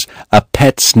mine has a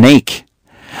pet snake.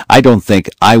 I don't think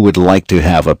I would like to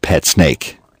have a pet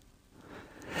snake.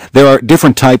 There are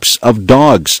different types of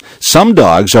dogs. Some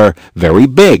dogs are very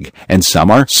big and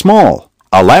some are small.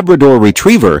 A Labrador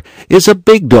Retriever is a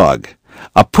big dog.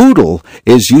 A poodle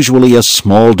is usually a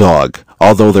small dog,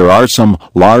 although there are some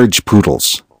large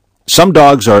poodles. Some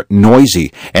dogs are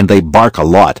noisy and they bark a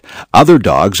lot. Other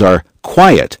dogs are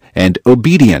quiet and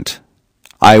obedient.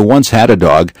 I once had a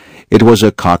dog. It was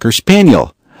a Cocker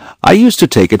Spaniel. I used to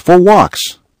take it for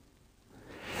walks.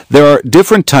 There are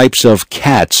different types of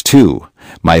cats, too.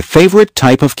 My favorite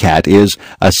type of cat is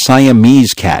a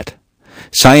Siamese cat.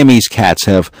 Siamese cats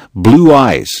have blue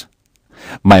eyes.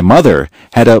 My mother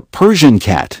had a Persian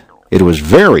cat. It was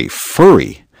very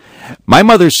furry. My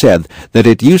mother said that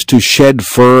it used to shed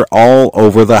fur all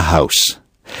over the house.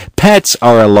 Pets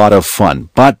are a lot of fun,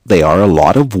 but they are a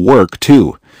lot of work,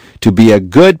 too. To be a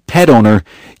good pet owner,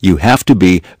 you have to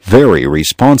be very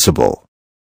responsible.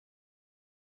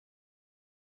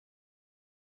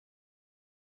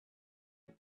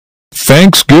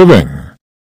 Thanksgiving.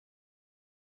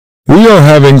 We are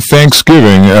having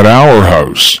Thanksgiving at our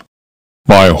house.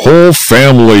 My whole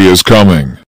family is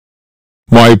coming.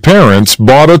 My parents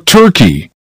bought a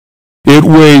turkey. It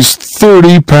weighs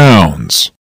 30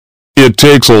 pounds. It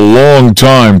takes a long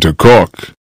time to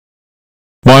cook.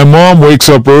 My mom wakes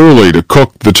up early to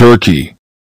cook the turkey.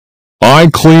 I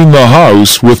clean the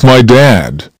house with my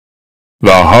dad.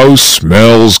 The house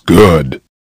smells good.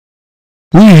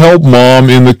 We help Mom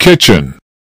in the kitchen.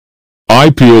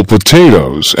 I peel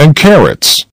potatoes and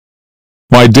carrots.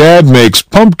 My dad makes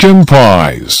pumpkin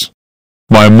pies.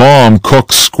 My mom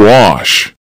cooks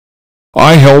squash.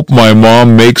 I help my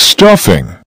mom make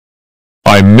stuffing.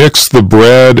 I mix the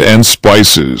bread and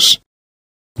spices.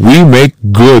 We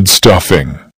make good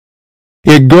stuffing.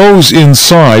 It goes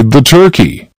inside the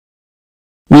turkey.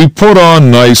 We put on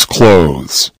nice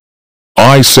clothes.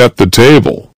 I set the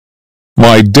table.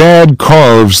 My dad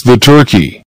carves the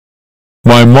turkey.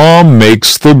 My mom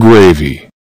makes the gravy.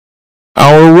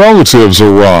 Our relatives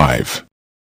arrive.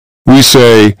 We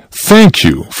say thank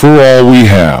you for all we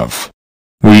have.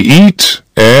 We eat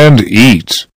and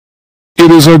eat.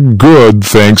 It is a good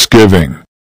Thanksgiving.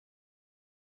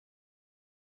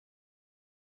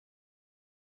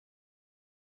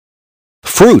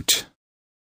 Fruit.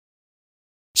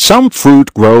 Some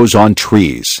fruit grows on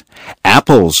trees.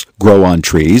 Apples grow on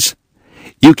trees.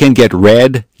 You can get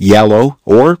red, yellow,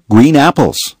 or green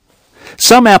apples.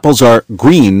 Some apples are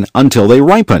green until they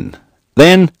ripen.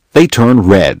 Then they turn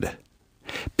red.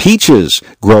 Peaches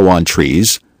grow on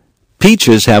trees.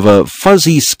 Peaches have a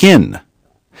fuzzy skin.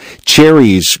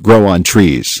 Cherries grow on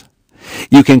trees.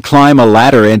 You can climb a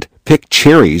ladder and pick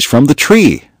cherries from the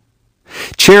tree.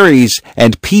 Cherries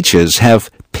and peaches have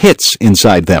pits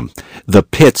inside them. The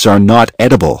pits are not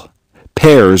edible.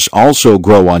 Pears also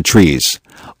grow on trees.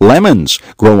 Lemons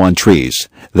grow on trees.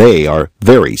 They are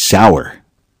very sour.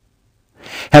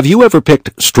 Have you ever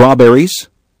picked strawberries?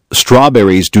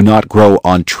 Strawberries do not grow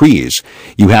on trees.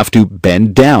 You have to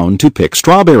bend down to pick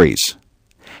strawberries.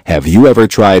 Have you ever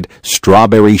tried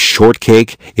strawberry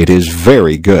shortcake? It is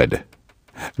very good.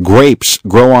 Grapes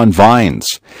grow on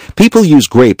vines. People use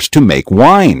grapes to make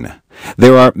wine.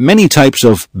 There are many types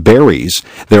of berries.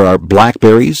 There are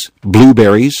blackberries,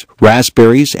 blueberries,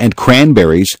 raspberries, and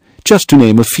cranberries, just to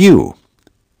name a few.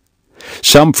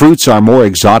 Some fruits are more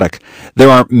exotic. There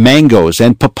are mangoes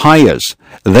and papayas.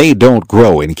 They don't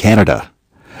grow in Canada.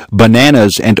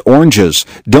 Bananas and oranges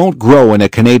don't grow in a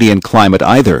Canadian climate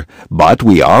either, but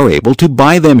we are able to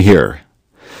buy them here.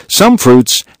 Some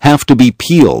fruits have to be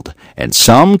peeled, and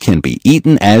some can be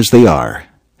eaten as they are.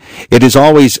 It is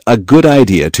always a good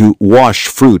idea to wash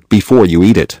fruit before you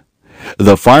eat it.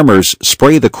 The farmers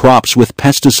spray the crops with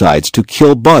pesticides to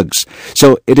kill bugs,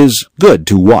 so it is good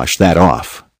to wash that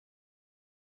off.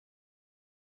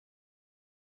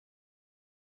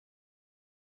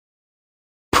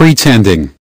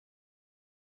 Pretending.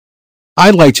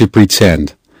 I like to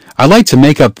pretend. I like to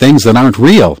make up things that aren't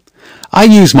real. I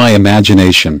use my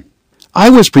imagination. I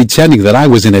was pretending that I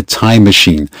was in a time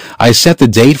machine. I set the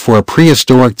date for a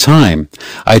prehistoric time.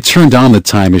 I turned on the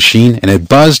time machine, and it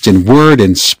buzzed and whirred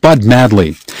and spud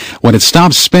madly. When it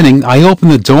stopped spinning, I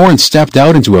opened the door and stepped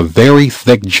out into a very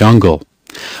thick jungle.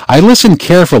 I listened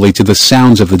carefully to the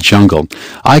sounds of the jungle.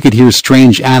 I could hear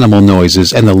strange animal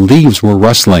noises and the leaves were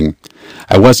rustling.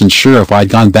 I wasn't sure if I'd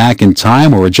gone back in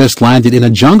time or had just landed in a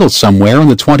jungle somewhere in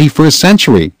the 21st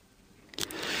century.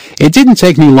 It didn't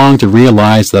take me long to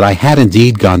realize that I had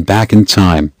indeed gone back in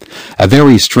time. A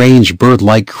very strange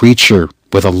bird-like creature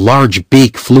with a large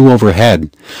beak flew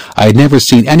overhead. I had never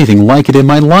seen anything like it in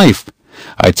my life.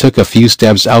 I took a few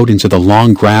steps out into the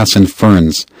long grass and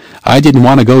ferns. I didn't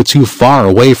want to go too far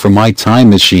away from my time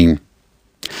machine.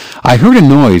 I heard a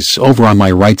noise over on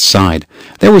my right side.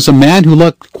 There was a man who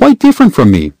looked quite different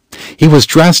from me. He was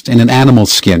dressed in an animal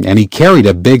skin, and he carried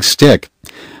a big stick.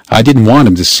 I didn't want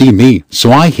him to see me,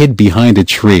 so I hid behind a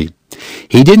tree.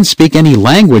 He didn't speak any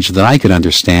language that I could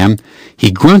understand.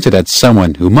 He grunted at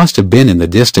someone who must have been in the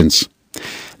distance.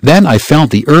 Then I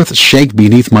felt the earth shake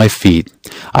beneath my feet.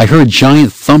 I heard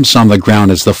giant thumps on the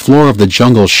ground as the floor of the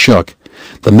jungle shook.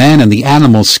 The man in the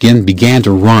animal skin began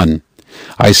to run.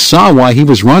 I saw why he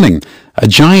was running. A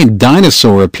giant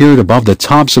dinosaur appeared above the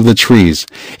tops of the trees.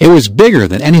 It was bigger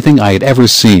than anything I had ever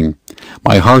seen.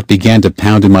 My heart began to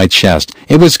pound in my chest.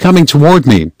 It was coming toward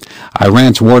me. I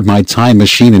ran toward my time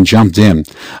machine and jumped in.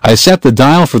 I set the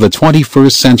dial for the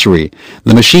 21st century.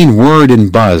 The machine whirred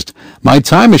and buzzed. My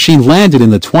time machine landed in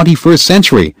the 21st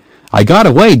century. I got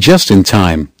away just in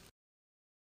time.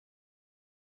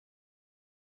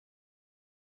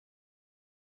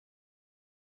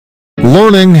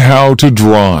 Learning how to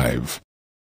drive.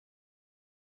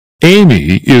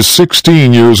 Amy is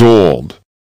 16 years old.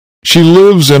 She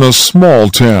lives in a small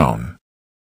town.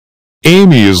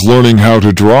 Amy is learning how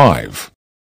to drive.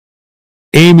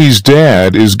 Amy's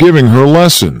dad is giving her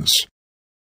lessons.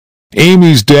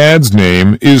 Amy's dad's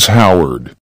name is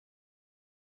Howard.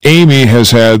 Amy has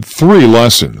had 3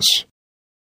 lessons.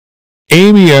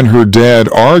 Amy and her dad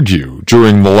argue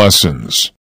during the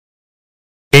lessons.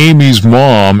 Amy's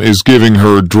mom is giving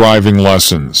her driving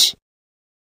lessons.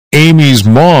 Amy's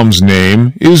mom's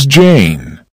name is Jane.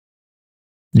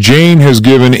 Jane has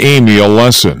given Amy a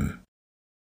lesson.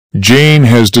 Jane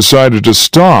has decided to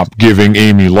stop giving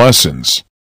Amy lessons.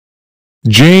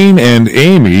 Jane and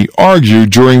Amy argue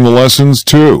during the lessons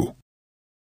too.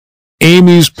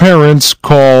 Amy's parents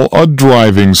call a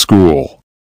driving school.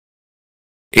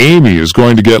 Amy is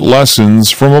going to get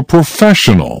lessons from a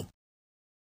professional.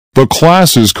 The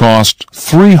classes cost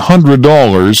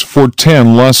 $300 for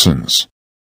 10 lessons.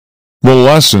 The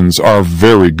lessons are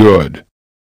very good.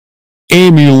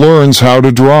 Amy learns how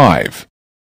to drive.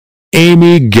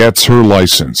 Amy gets her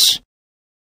license.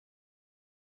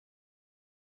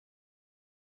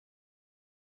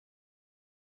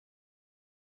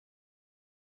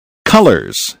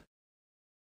 Colors.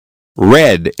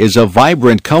 Red is a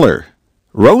vibrant color.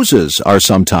 Roses are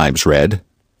sometimes red.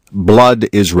 Blood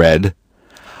is red.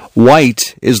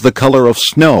 White is the color of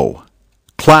snow.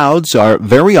 Clouds are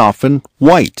very often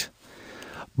white.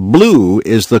 Blue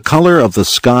is the color of the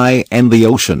sky and the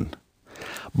ocean.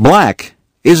 Black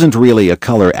isn't really a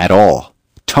color at all.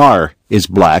 Tar is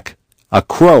black. A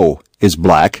crow is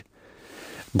black.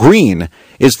 Green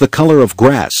is the color of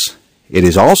grass. It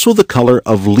is also the color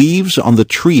of leaves on the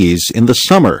trees in the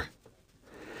summer.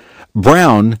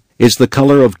 Brown is the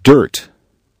color of dirt.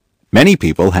 Many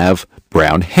people have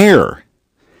brown hair.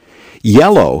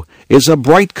 Yellow is a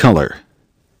bright color.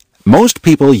 Most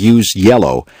people use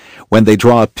yellow when they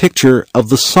draw a picture of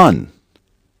the sun.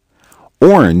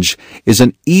 Orange is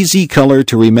an easy color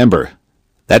to remember.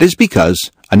 That is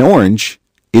because an orange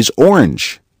is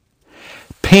orange.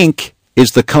 Pink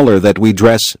is the color that we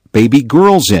dress baby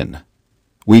girls in.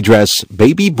 We dress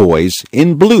baby boys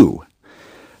in blue.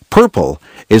 Purple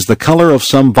is the color of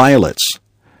some violets.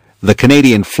 The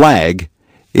Canadian flag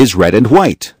is red and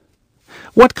white.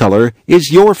 What color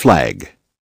is your flag?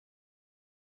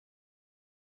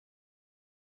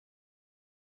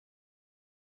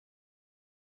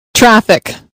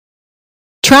 Traffic.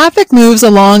 Traffic moves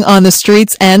along on the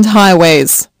streets and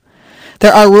highways.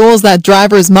 There are rules that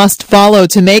drivers must follow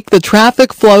to make the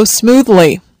traffic flow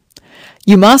smoothly.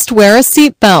 You must wear a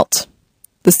seatbelt.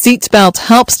 The seatbelt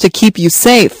helps to keep you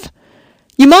safe.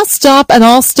 You must stop at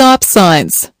all stop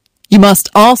signs. You must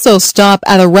also stop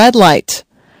at a red light.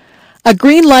 A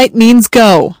green light means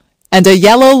go, and a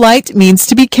yellow light means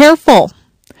to be careful.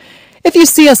 If you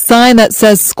see a sign that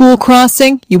says school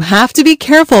crossing, you have to be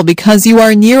careful because you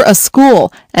are near a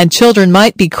school and children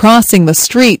might be crossing the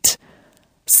street.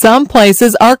 Some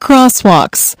places are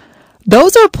crosswalks.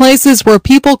 Those are places where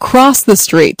people cross the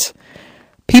street.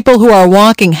 People who are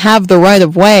walking have the right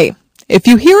of way. If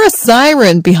you hear a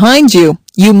siren behind you,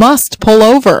 you must pull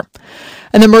over.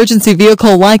 An emergency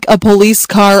vehicle like a police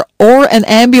car or an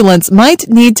ambulance might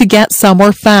need to get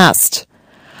somewhere fast.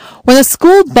 When a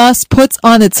school bus puts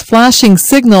on its flashing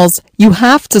signals, you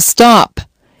have to stop.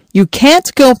 You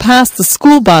can't go past the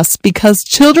school bus because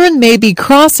children may be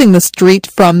crossing the street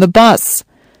from the bus.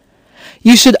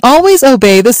 You should always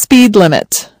obey the speed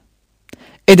limit.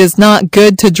 It is not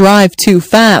good to drive too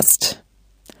fast.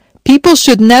 People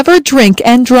should never drink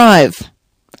and drive.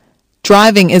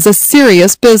 Driving is a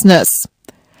serious business.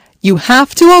 You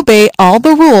have to obey all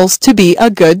the rules to be a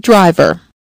good driver.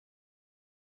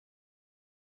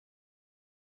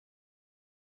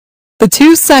 The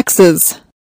two sexes.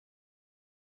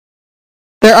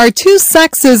 There are two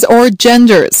sexes or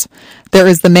genders. There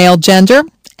is the male gender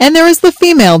and there is the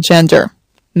female gender.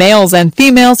 Males and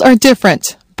females are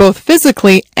different, both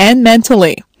physically and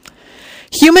mentally.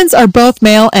 Humans are both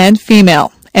male and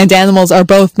female, and animals are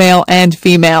both male and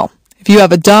female. If you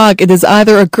have a dog, it is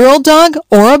either a girl dog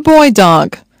or a boy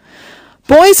dog.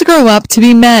 Boys grow up to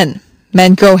be men.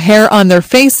 Men grow hair on their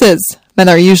faces. Men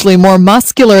are usually more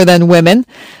muscular than women.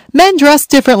 Men dress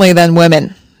differently than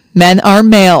women. Men are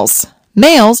males.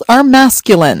 Males are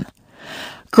masculine.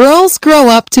 Girls grow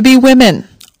up to be women.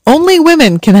 Only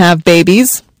women can have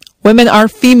babies. Women are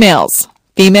females.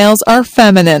 Females are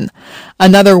feminine.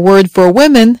 Another word for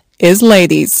women is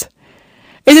ladies.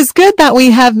 It is good that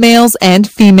we have males and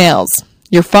females.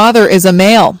 Your father is a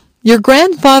male. Your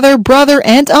grandfather, brother,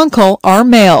 and uncle are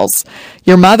males.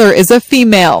 Your mother is a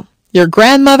female. Your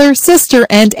grandmother, sister,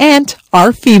 and aunt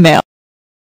are female.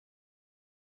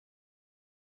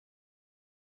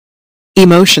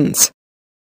 Emotions.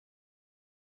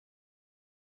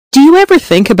 Do you ever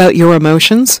think about your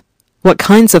emotions? What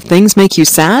kinds of things make you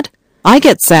sad? I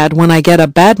get sad when I get a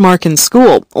bad mark in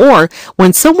school or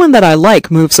when someone that I like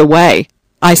moves away.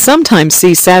 I sometimes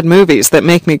see sad movies that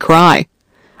make me cry.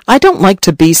 I don't like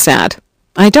to be sad.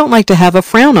 I don't like to have a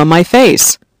frown on my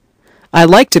face. I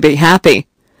like to be happy.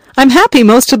 I'm happy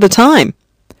most of the time.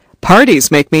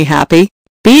 Parties make me happy.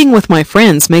 Being with my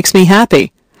friends makes me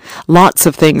happy. Lots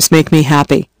of things make me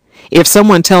happy. If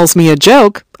someone tells me a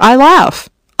joke, I laugh.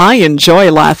 I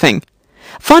enjoy laughing.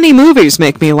 Funny movies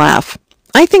make me laugh.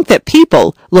 I think that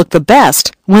people look the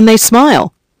best when they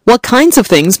smile. What kinds of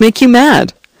things make you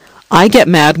mad? I get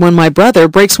mad when my brother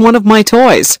breaks one of my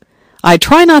toys. I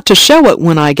try not to show it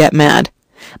when I get mad.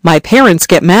 My parents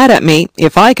get mad at me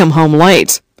if I come home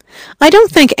late. I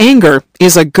don't think anger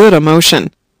is a good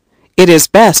emotion. It is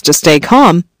best to stay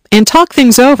calm and talk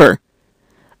things over.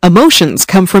 Emotions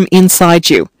come from inside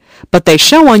you, but they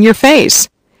show on your face.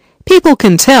 People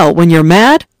can tell when you're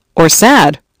mad or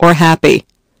sad or happy.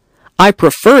 I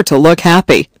prefer to look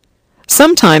happy.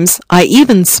 Sometimes I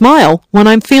even smile when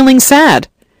I'm feeling sad,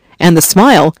 and the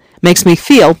smile makes me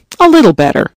feel a little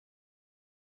better.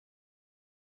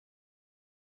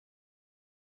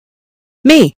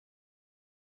 Me.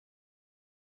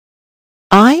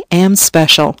 I am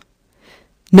special.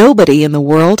 Nobody in the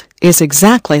world is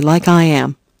exactly like I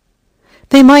am.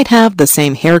 They might have the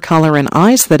same hair color and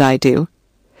eyes that I do,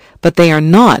 but they are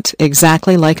not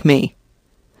exactly like me.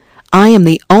 I am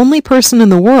the only person in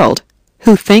the world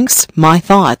who thinks my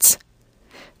thoughts.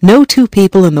 No two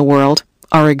people in the world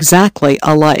are exactly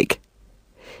alike.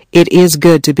 It is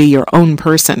good to be your own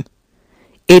person.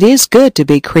 It is good to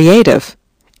be creative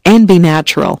and be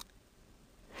natural.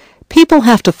 People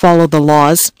have to follow the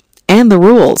laws and the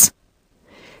rules.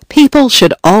 People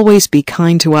should always be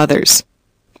kind to others.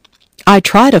 I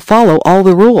try to follow all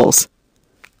the rules.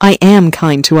 I am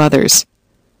kind to others.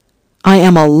 I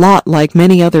am a lot like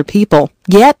many other people,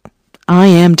 yet I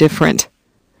am different.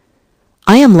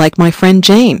 I am like my friend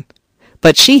Jane,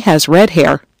 but she has red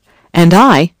hair, and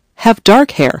I have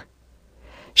dark hair.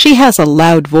 She has a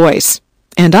loud voice,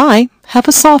 and I have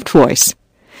a soft voice.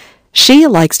 She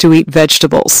likes to eat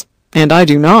vegetables, and I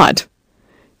do not.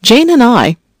 Jane and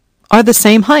I are the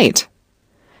same height.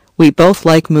 We both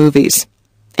like movies,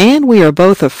 and we are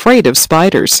both afraid of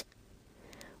spiders.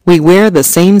 We wear the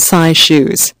same size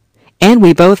shoes, and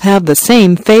we both have the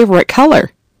same favorite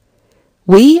color.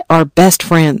 We are best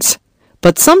friends,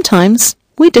 but sometimes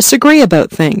we disagree about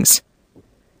things.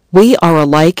 We are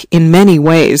alike in many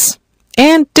ways,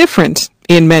 and different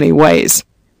in many ways.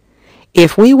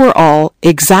 If we were all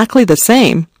exactly the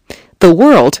same, the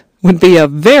world would be a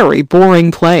very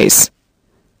boring place.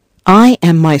 I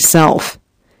am myself,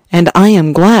 and I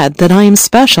am glad that I am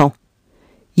special.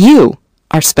 You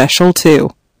are special too.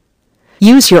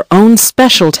 Use your own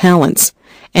special talents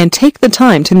and take the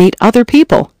time to meet other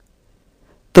people.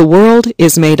 The world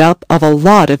is made up of a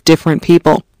lot of different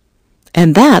people,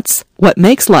 and that's what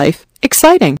makes life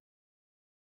exciting.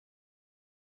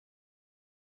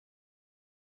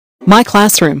 My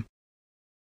classroom.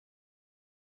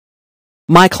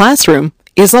 My classroom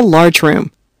is a large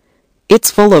room. It's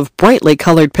full of brightly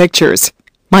colored pictures.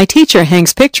 My teacher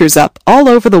hangs pictures up all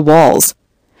over the walls.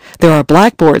 There are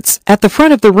blackboards at the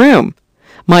front of the room.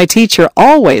 My teacher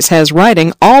always has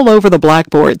writing all over the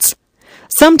blackboards.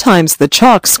 Sometimes the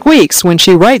chalk squeaks when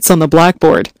she writes on the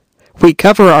blackboard. We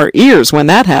cover our ears when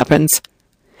that happens.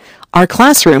 Our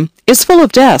classroom is full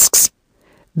of desks.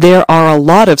 There are a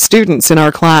lot of students in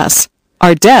our class.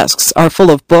 Our desks are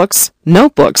full of books,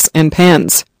 notebooks, and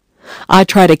pens. I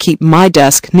try to keep my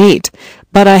desk neat,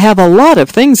 but I have a lot of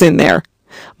things in there.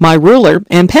 My ruler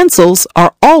and pencils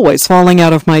are always falling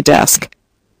out of my desk.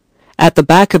 At the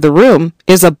back of the room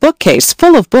is a bookcase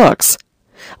full of books.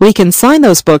 We can sign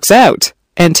those books out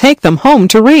and take them home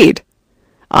to read.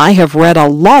 I have read a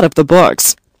lot of the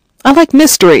books. I like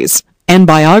mysteries and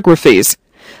biographies,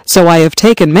 so I have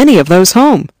taken many of those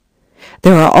home.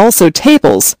 There are also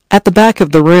tables at the back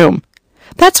of the room.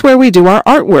 That's where we do our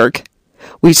artwork.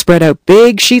 We spread out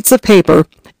big sheets of paper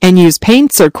and use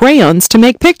paints or crayons to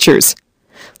make pictures.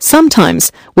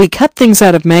 Sometimes we cut things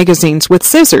out of magazines with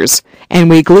scissors and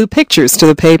we glue pictures to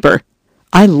the paper.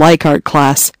 I like art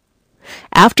class.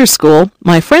 After school,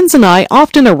 my friends and I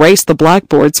often erase the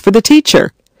blackboards for the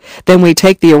teacher. Then we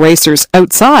take the erasers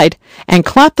outside and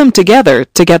clap them together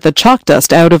to get the chalk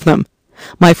dust out of them.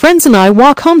 My friends and I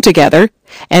walk home together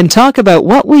and talk about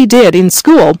what we did in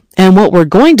school and what we're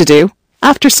going to do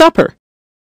after supper.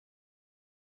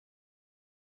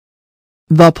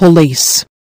 The police.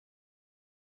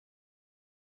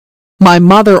 My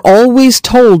mother always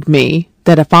told me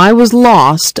that if I was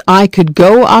lost, I could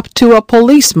go up to a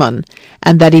policeman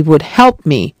and that he would help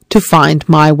me to find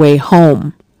my way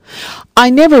home. I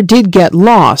never did get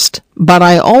lost, but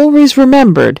I always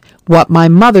remembered what my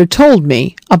mother told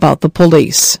me about the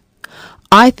police.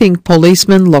 I think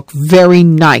policemen look very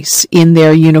nice in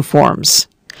their uniforms.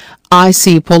 I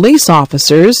see police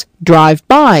officers drive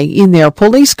by in their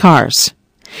police cars.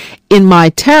 In my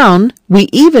town, we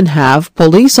even have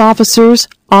police officers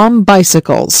on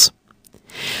bicycles.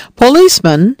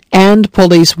 Policemen and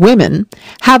policewomen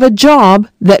have a job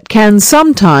that can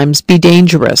sometimes be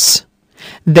dangerous.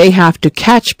 They have to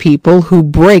catch people who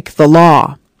break the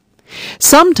law.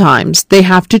 Sometimes they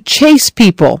have to chase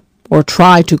people or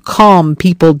try to calm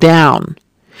people down.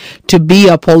 To be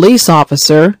a police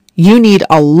officer, you need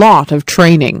a lot of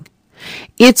training.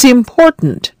 It's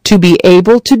important to be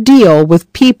able to deal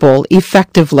with people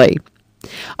effectively.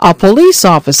 A police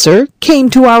officer came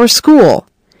to our school.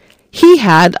 He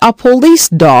had a police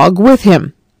dog with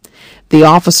him. The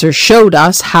officer showed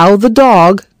us how the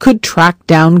dog could track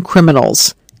down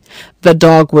criminals. The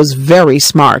dog was very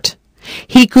smart.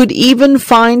 He could even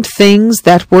find things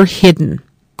that were hidden.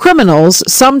 Criminals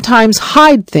sometimes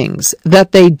hide things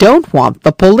that they don't want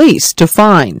the police to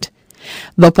find.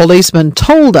 The policeman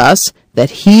told us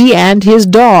that he and his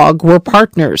dog were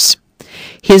partners.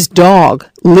 His dog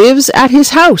lives at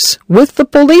his house with the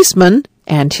policeman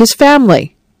and his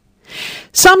family.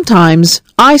 Sometimes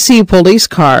I see police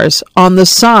cars on the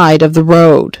side of the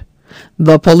road.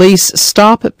 The police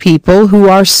stop people who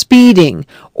are speeding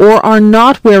or are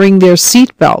not wearing their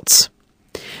seat belts.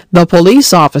 The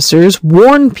police officers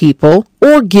warn people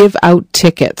or give out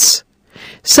tickets.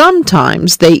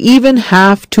 Sometimes they even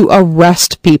have to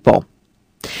arrest people.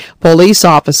 Police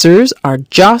officers are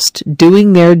just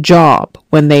doing their job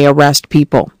when they arrest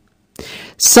people.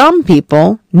 Some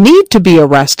people need to be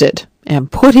arrested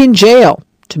and put in jail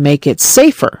to make it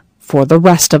safer for the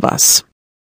rest of us.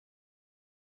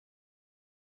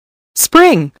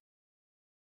 Spring.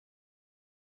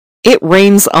 It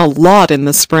rains a lot in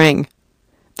the spring.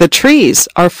 The trees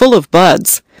are full of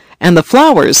buds, and the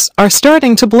flowers are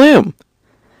starting to bloom.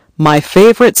 My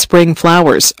favorite spring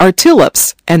flowers are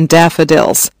tulips and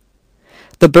daffodils.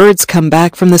 The birds come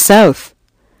back from the south.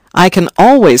 I can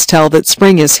always tell that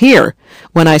spring is here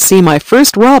when I see my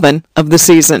first robin of the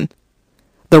season.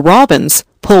 The robins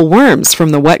pull worms from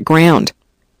the wet ground.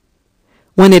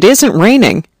 When it isn't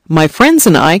raining, my friends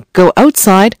and I go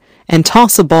outside and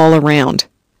toss a ball around.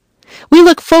 We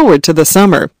look forward to the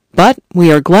summer, but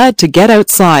we are glad to get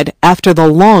outside after the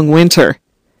long winter.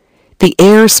 The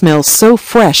air smells so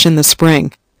fresh in the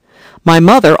spring. My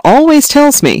mother always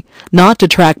tells me not to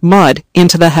track mud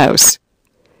into the house.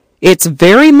 It's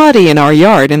very muddy in our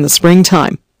yard in the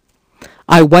springtime.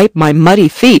 I wipe my muddy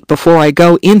feet before I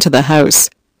go into the house.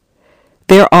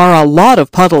 There are a lot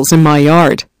of puddles in my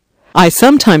yard. I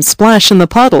sometimes splash in the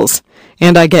puddles,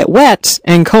 and I get wet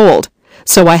and cold,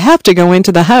 so I have to go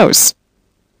into the house.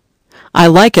 I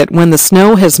like it when the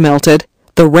snow has melted,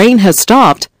 the rain has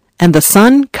stopped, and the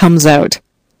sun comes out.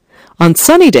 On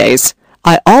sunny days,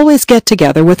 I always get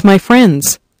together with my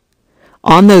friends.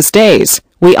 On those days,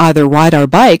 we either ride our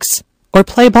bikes or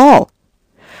play ball.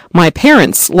 My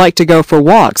parents like to go for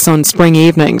walks on spring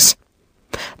evenings.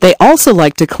 They also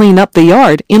like to clean up the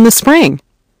yard in the spring.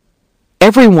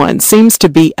 Everyone seems to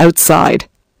be outside.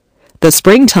 The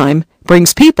springtime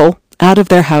brings people out of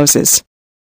their houses.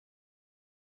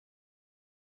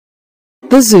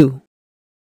 The zoo.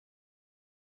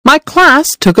 My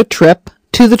class took a trip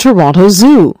to the Toronto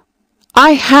Zoo.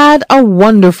 I had a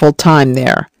wonderful time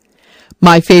there.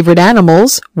 My favorite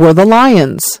animals were the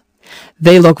lions.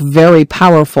 They look very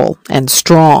powerful and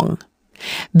strong.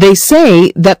 They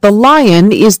say that the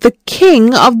lion is the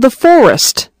king of the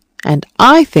forest, and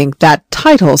I think that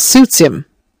title suits him.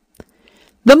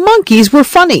 The monkeys were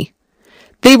funny.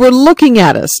 They were looking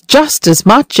at us just as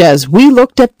much as we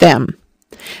looked at them.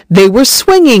 They were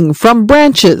swinging from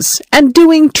branches and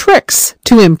doing tricks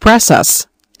to impress us.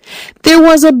 There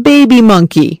was a baby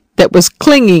monkey that was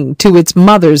clinging to its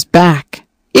mother's back.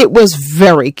 It was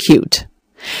very cute.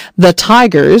 The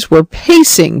tigers were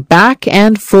pacing back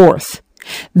and forth.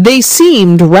 They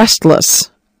seemed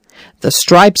restless. The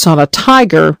stripes on a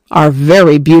tiger are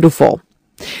very beautiful.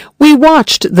 We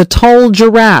watched the tall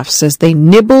giraffes as they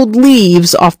nibbled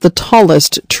leaves off the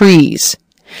tallest trees.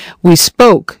 We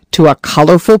spoke to a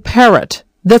colorful parrot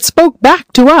that spoke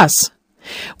back to us.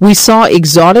 We saw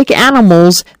exotic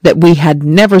animals that we had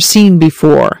never seen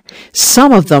before.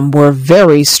 Some of them were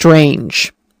very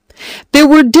strange. There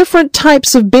were different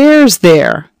types of bears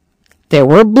there. There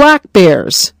were black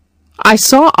bears. I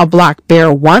saw a black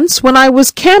bear once when I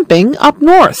was camping up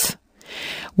north.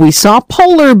 We saw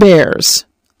polar bears.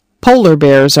 Polar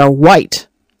bears are white.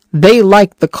 They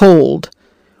like the cold.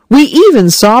 We even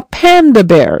saw panda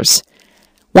bears.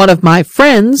 One of my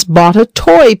friends bought a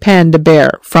toy panda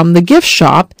bear from the gift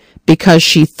shop because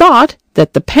she thought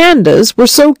that the pandas were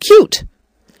so cute.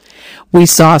 We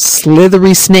saw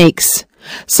slithery snakes.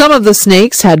 Some of the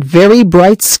snakes had very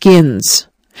bright skins.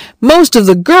 Most of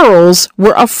the girls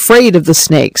were afraid of the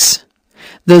snakes.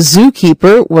 The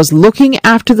zookeeper was looking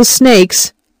after the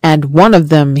snakes, and one of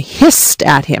them hissed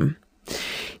at him.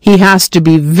 He has to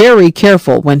be very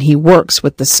careful when he works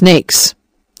with the snakes.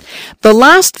 The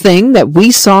last thing that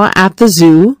we saw at the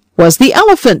zoo was the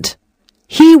elephant.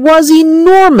 He was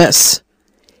enormous.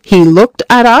 He looked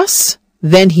at us,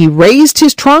 then he raised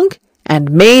his trunk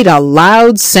and made a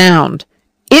loud sound.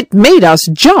 It made us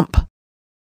jump.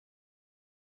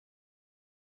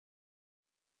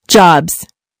 Jobs.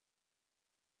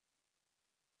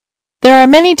 There are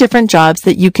many different jobs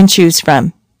that you can choose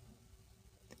from.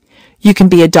 You can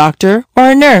be a doctor or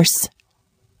a nurse.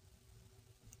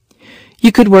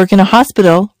 You could work in a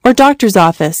hospital or doctor's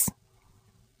office.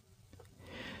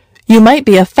 You might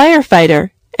be a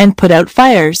firefighter and put out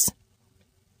fires.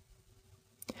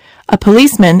 A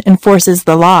policeman enforces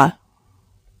the law.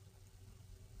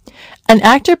 An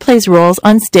actor plays roles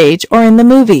on stage or in the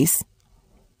movies.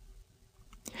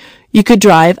 You could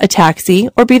drive a taxi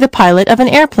or be the pilot of an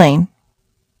airplane.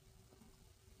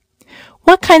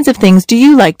 What kinds of things do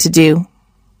you like to do?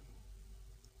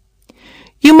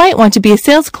 You might want to be a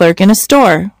sales clerk in a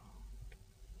store.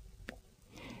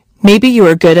 Maybe you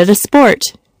are good at a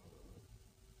sport.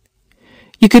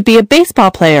 You could be a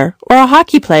baseball player or a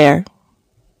hockey player.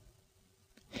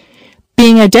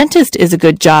 Being a dentist is a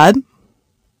good job.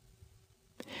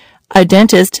 A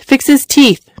dentist fixes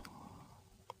teeth.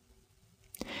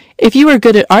 If you are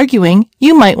good at arguing,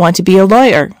 you might want to be a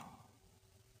lawyer.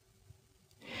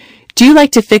 Do you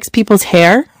like to fix people's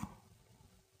hair?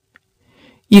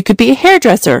 You could be a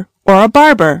hairdresser or a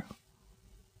barber.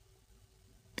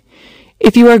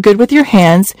 If you are good with your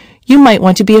hands, you might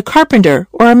want to be a carpenter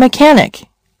or a mechanic.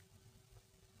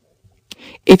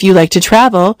 If you like to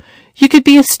travel, you could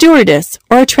be a stewardess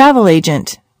or a travel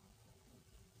agent.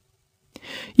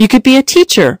 You could be a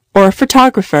teacher or a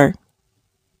photographer.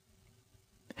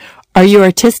 Are you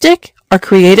artistic or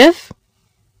creative?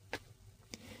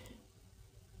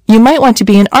 You might want to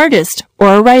be an artist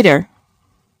or a writer.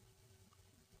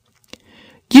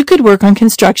 You could work on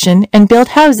construction and build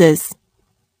houses.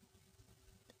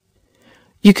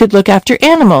 You could look after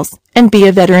animals and be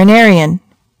a veterinarian.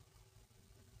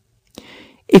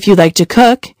 If you like to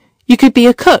cook, you could be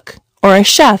a cook or a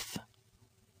chef.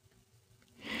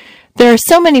 There are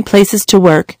so many places to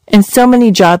work and so many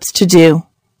jobs to do.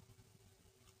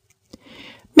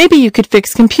 Maybe you could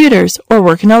fix computers or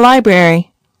work in a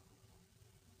library.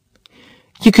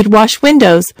 You could wash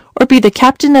windows or be the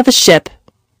captain of a ship.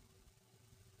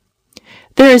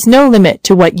 There is no limit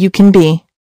to what you can be.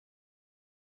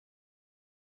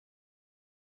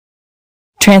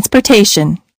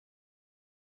 Transportation.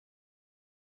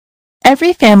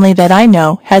 Every family that I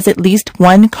know has at least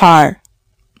one car.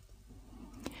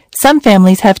 Some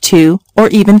families have 2 or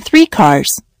even 3 cars.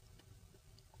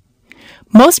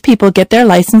 Most people get their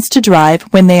license to drive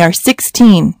when they are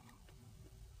 16.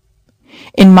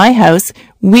 In my house,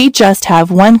 we just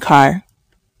have one car.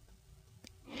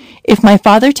 If my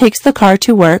father takes the car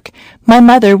to work, my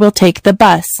mother will take the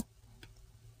bus.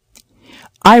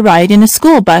 I ride in a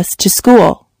school bus to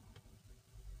school.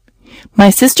 My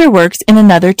sister works in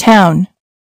another town.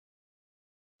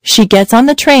 She gets on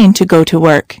the train to go to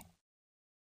work.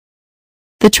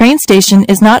 The train station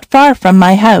is not far from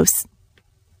my house.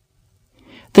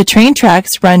 The train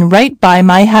tracks run right by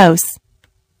my house.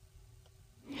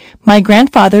 My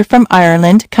grandfather from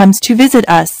Ireland comes to visit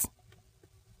us.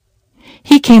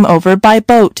 He came over by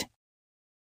boat.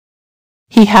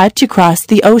 He had to cross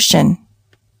the ocean.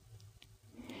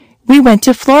 We went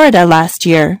to Florida last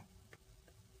year.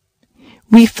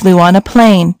 We flew on a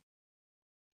plane.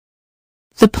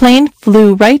 The plane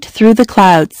flew right through the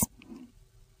clouds.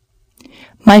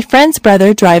 My friend's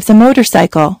brother drives a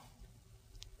motorcycle.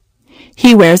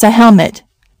 He wears a helmet.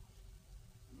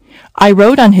 I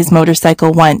rode on his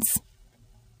motorcycle once.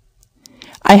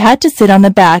 I had to sit on the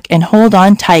back and hold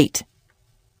on tight.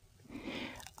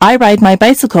 I ride my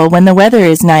bicycle when the weather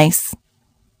is nice.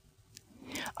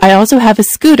 I also have a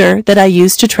scooter that I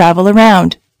use to travel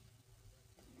around.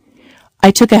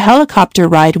 I took a helicopter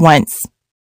ride once.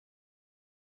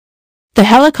 The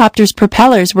helicopter's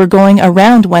propellers were going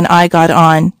around when I got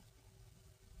on.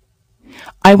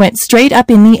 I went straight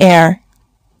up in the air.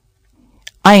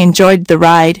 I enjoyed the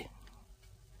ride.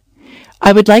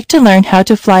 I would like to learn how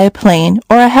to fly a plane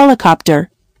or a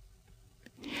helicopter.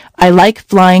 I like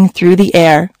flying through the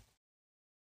air.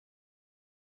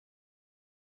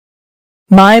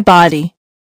 My body.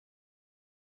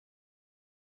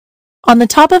 On the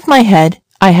top of my head,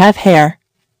 I have hair.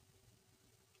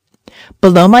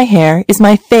 Below my hair is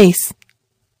my face.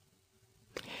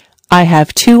 I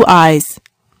have 2 eyes.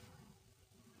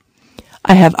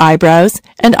 I have eyebrows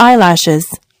and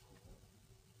eyelashes.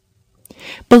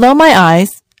 Below my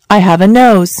eyes, I have a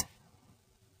nose.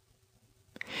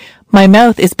 My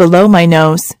mouth is below my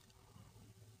nose.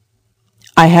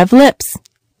 I have lips.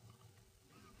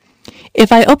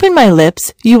 If I open my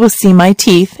lips, you will see my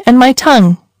teeth and my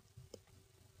tongue.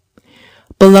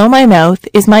 Below my mouth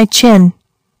is my chin.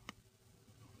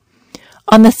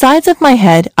 On the sides of my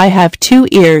head, I have 2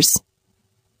 ears.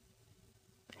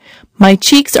 My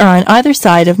cheeks are on either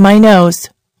side of my nose.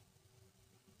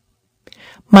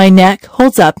 My neck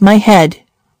holds up my head.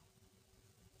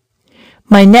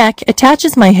 My neck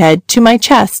attaches my head to my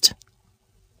chest.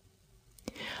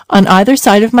 On either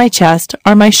side of my chest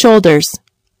are my shoulders.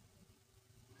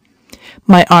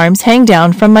 My arms hang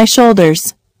down from my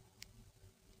shoulders.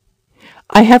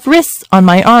 I have wrists on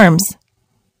my arms.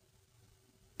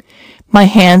 My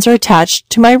hands are attached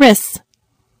to my wrists.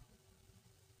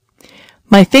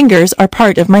 My fingers are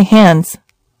part of my hands.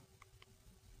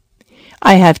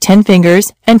 I have 10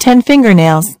 fingers and 10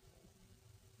 fingernails.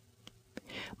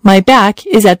 My back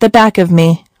is at the back of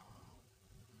me.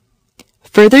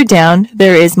 Further down,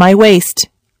 there is my waist.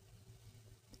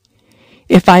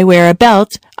 If I wear a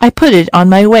belt, I put it on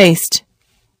my waist.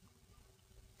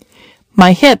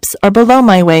 My hips are below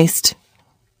my waist.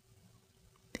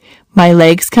 My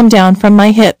legs come down from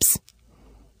my hips.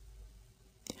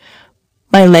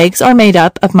 My legs are made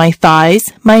up of my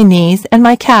thighs, my knees, and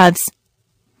my calves.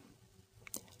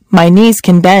 My knees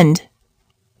can bend.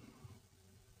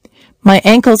 My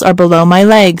ankles are below my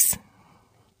legs.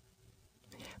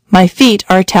 My feet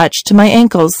are attached to my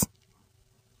ankles.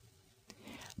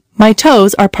 My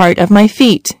toes are part of my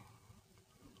feet.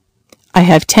 I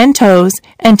have 10 toes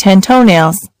and 10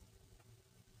 toenails.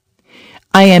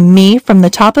 I am me from the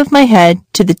top of my head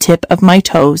to the tip of my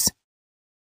toes.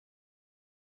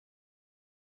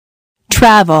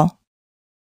 Travel.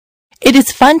 It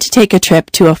is fun to take a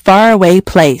trip to a faraway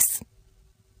place.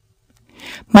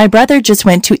 My brother just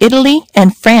went to Italy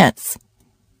and France.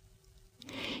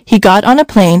 He got on a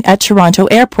plane at Toronto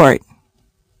Airport.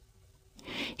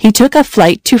 He took a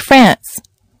flight to France.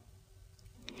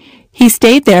 He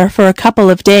stayed there for a couple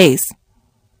of days.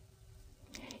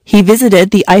 He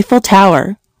visited the Eiffel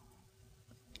Tower.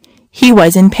 He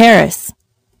was in Paris.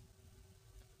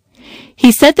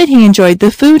 He said that he enjoyed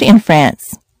the food in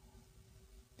France.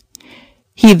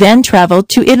 He then traveled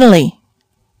to Italy.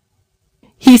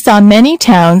 He saw many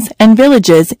towns and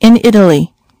villages in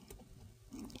Italy.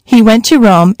 He went to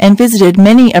Rome and visited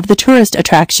many of the tourist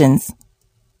attractions.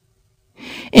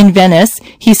 In Venice,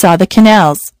 he saw the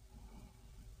canals.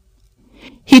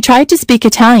 He tried to speak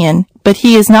Italian, but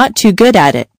he is not too good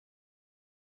at it.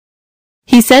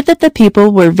 He said that the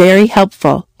people were very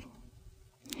helpful.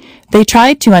 They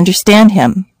tried to understand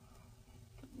him.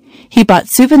 He bought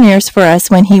souvenirs for us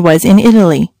when he was in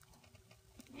Italy.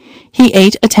 He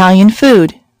ate Italian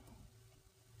food.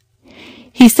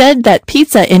 He said that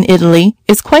pizza in Italy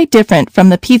is quite different from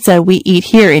the pizza we eat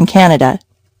here in Canada.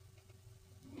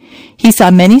 He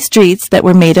saw many streets that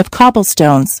were made of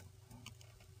cobblestones.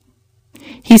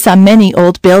 He saw many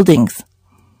old buildings.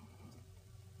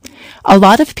 A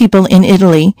lot of people in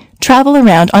Italy travel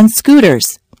around on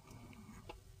scooters.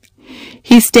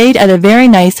 He stayed at a very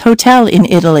nice hotel in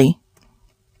Italy.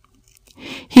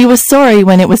 He was sorry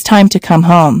when it was time to come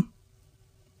home.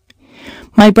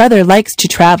 My brother likes to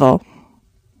travel.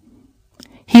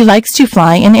 He likes to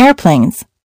fly in airplanes.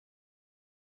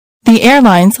 The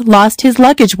airlines lost his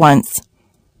luggage once.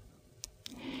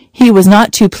 He was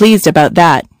not too pleased about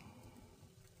that.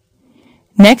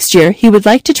 Next year, he would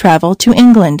like to travel to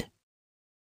England.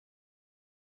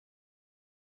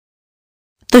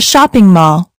 The shopping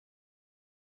mall.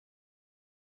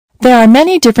 There are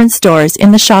many different stores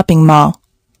in the shopping mall.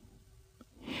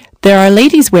 There are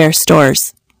ladies' wear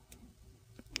stores.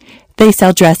 They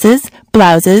sell dresses,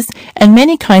 blouses, and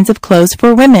many kinds of clothes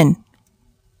for women.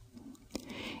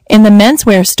 In the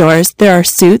menswear stores, there are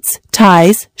suits,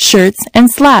 ties, shirts, and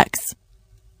slacks.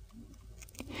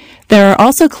 There are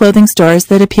also clothing stores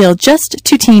that appeal just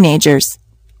to teenagers.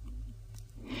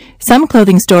 Some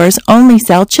clothing stores only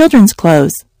sell children's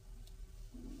clothes.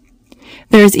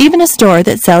 There is even a store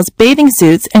that sells bathing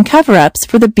suits and cover-ups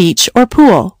for the beach or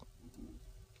pool.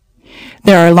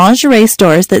 There are lingerie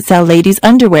stores that sell ladies'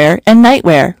 underwear and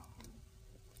nightwear.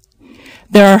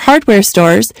 There are hardware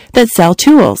stores that sell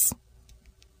tools.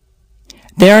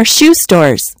 There are shoe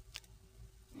stores.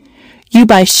 You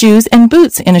buy shoes and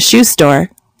boots in a shoe store.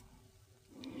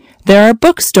 There are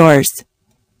bookstores.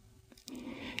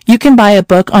 You can buy a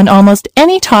book on almost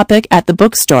any topic at the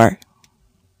bookstore.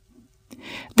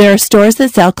 There are stores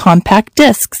that sell compact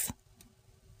discs.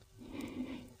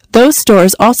 Those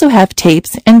stores also have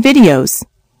tapes and videos.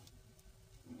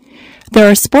 There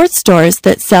are sports stores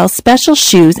that sell special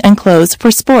shoes and clothes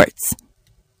for sports.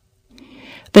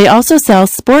 They also sell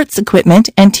sports equipment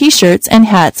and t-shirts and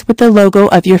hats with the logo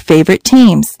of your favorite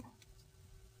teams.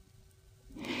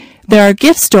 There are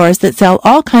gift stores that sell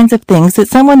all kinds of things that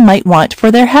someone might want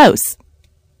for their house.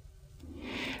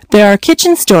 There are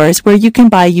kitchen stores where you can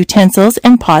buy utensils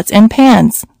and pots and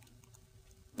pans.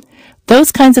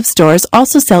 Those kinds of stores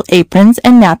also sell aprons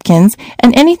and napkins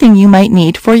and anything you might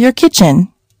need for your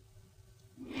kitchen.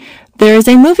 There is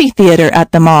a movie theater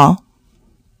at the mall.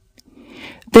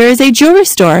 There is a jewelry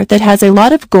store that has a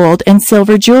lot of gold and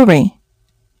silver jewelry.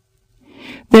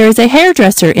 There is a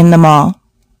hairdresser in the mall.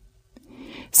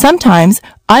 Sometimes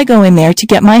I go in there to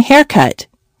get my hair cut.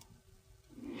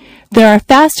 There are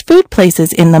fast food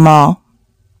places in the mall.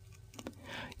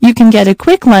 You can get a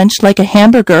quick lunch like a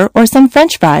hamburger or some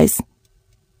French fries.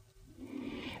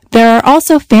 There are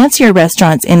also fancier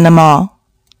restaurants in the mall.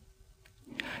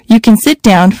 You can sit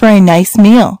down for a nice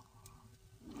meal.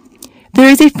 There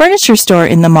is a furniture store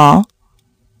in the mall.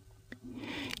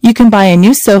 You can buy a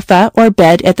new sofa or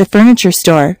bed at the furniture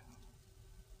store.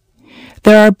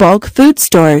 There are bulk food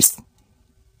stores.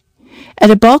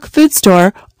 At a bulk food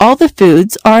store, all the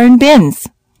foods are in bins.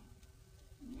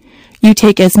 You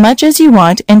take as much as you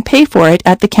want and pay for it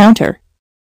at the counter.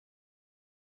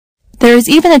 There is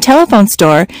even a telephone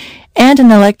store and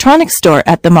an electronics store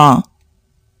at the mall.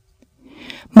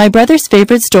 My brother's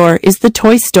favorite store is the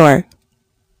toy store.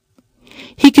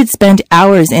 He could spend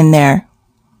hours in there.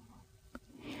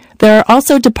 There are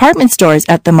also department stores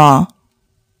at the mall.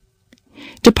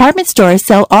 Department stores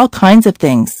sell all kinds of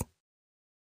things.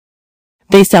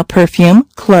 They sell perfume,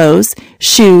 clothes,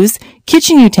 shoes,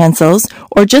 kitchen utensils,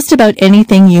 or just about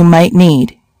anything you might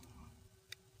need.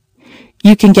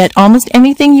 You can get almost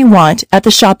anything you want at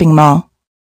the shopping mall.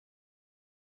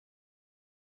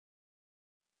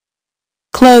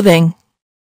 Clothing.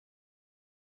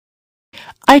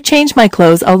 I change my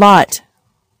clothes a lot.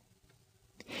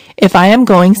 If I am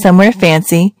going somewhere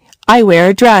fancy, I wear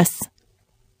a dress.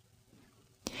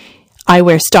 I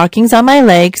wear stockings on my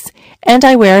legs, and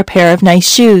I wear a pair of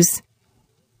nice shoes.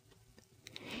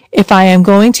 If I am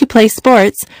going to play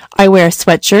sports, I wear a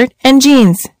sweatshirt and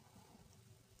jeans.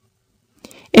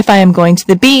 If I am going to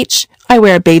the beach, I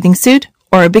wear a bathing suit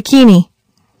or a bikini.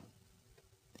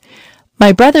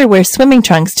 My brother wears swimming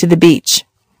trunks to the beach.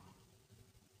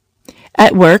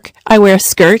 At work, I wear a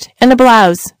skirt and a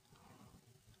blouse.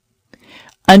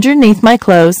 Underneath my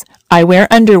clothes, I wear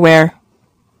underwear.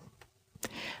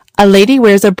 A lady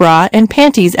wears a bra and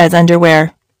panties as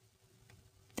underwear.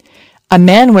 A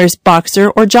man wears boxer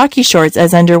or jockey shorts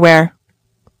as underwear.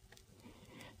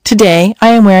 Today, I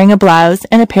am wearing a blouse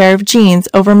and a pair of jeans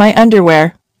over my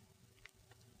underwear.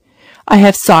 I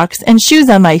have socks and shoes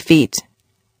on my feet.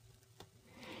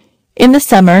 In the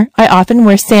summer, I often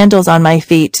wear sandals on my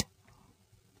feet.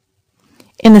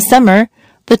 In the summer,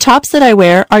 the tops that I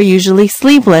wear are usually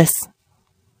sleeveless.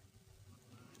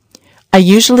 I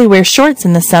usually wear shorts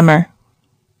in the summer.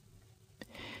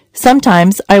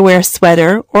 Sometimes I wear a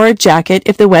sweater or a jacket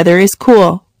if the weather is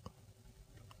cool.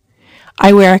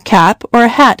 I wear a cap or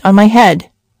a hat on my head.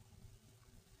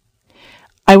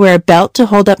 I wear a belt to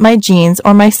hold up my jeans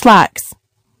or my slacks.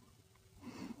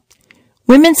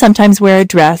 Women sometimes wear a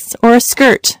dress or a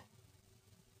skirt.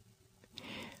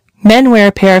 Men wear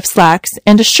a pair of slacks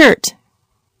and a shirt.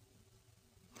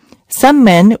 Some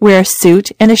men wear a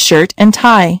suit and a shirt and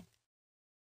tie.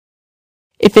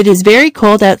 If it is very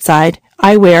cold outside,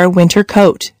 I wear a winter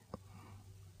coat.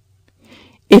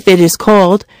 If it is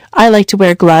cold, I like to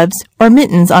wear gloves or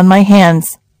mittens on my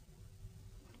hands.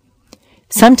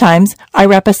 Sometimes I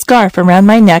wrap a scarf around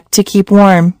my neck to keep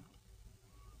warm.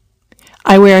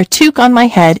 I wear a toque on my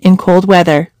head in cold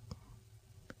weather.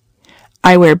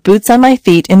 I wear boots on my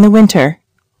feet in the winter.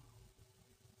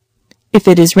 If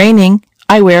it is raining,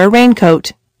 I wear a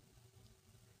raincoat.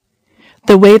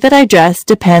 The way that I dress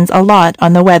depends a lot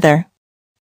on the weather.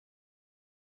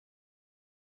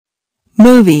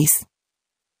 Movies.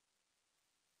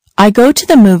 I go to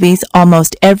the movies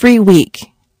almost every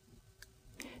week.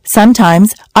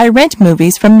 Sometimes I rent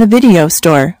movies from the video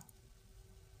store.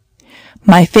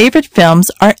 My favorite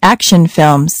films are action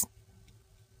films.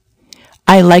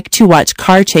 I like to watch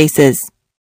car chases.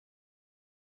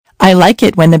 I like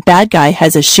it when the bad guy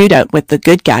has a shootout with the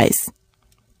good guys.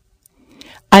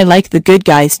 I like the good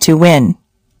guys to win.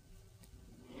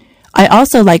 I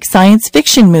also like science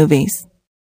fiction movies.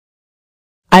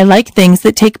 I like things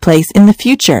that take place in the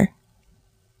future.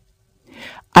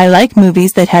 I like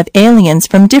movies that have aliens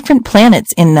from different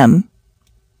planets in them.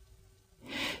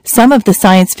 Some of the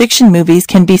science fiction movies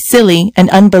can be silly and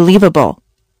unbelievable.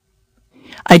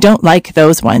 I don't like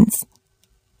those ones.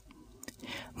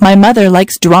 My mother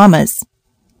likes dramas.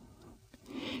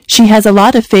 She has a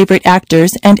lot of favorite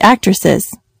actors and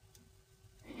actresses.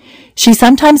 She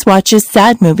sometimes watches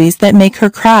sad movies that make her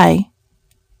cry.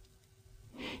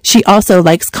 She also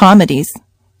likes comedies.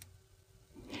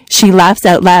 She laughs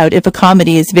out loud if a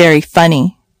comedy is very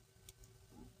funny.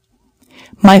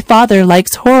 My father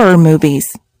likes horror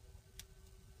movies.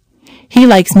 He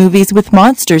likes movies with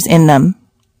monsters in them.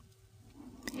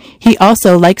 He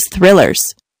also likes thrillers.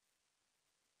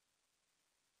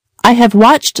 I have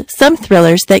watched some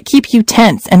thrillers that keep you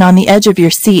tense and on the edge of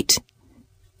your seat.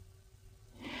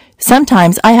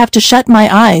 Sometimes I have to shut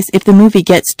my eyes if the movie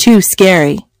gets too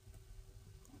scary.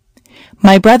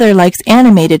 My brother likes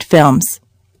animated films.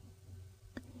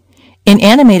 In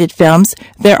animated films,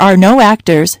 there are no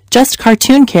actors, just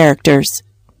cartoon characters.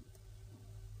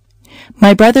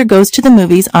 My brother goes to the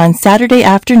movies on Saturday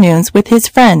afternoons with his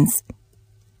friends.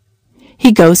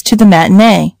 He goes to the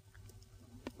matinee.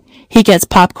 He gets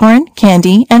popcorn,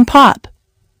 candy, and pop.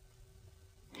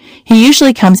 He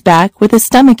usually comes back with a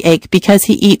stomach ache because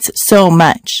he eats so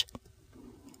much.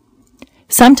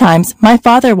 Sometimes my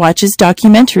father watches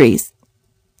documentaries.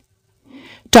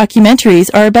 Documentaries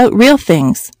are about real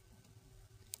things.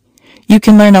 You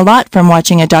can learn a lot from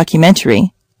watching a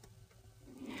documentary.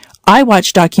 I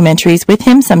watch documentaries with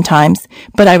him sometimes,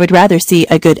 but I would rather see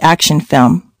a good action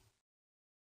film.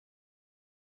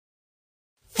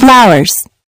 Flowers.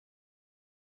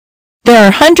 There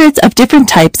are hundreds of different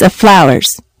types of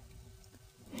flowers.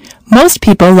 Most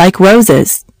people like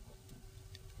roses.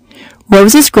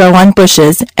 Roses grow on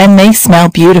bushes and they smell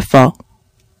beautiful.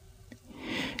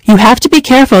 You have to be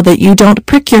careful that you don't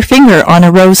prick your finger on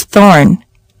a rose thorn.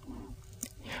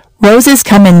 Roses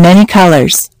come in many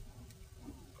colors.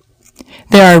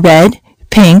 There are red,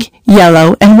 pink,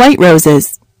 yellow, and white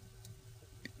roses.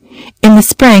 In the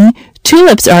spring,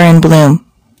 tulips are in bloom.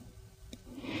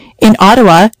 In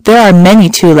Ottawa, there are many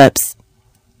tulips.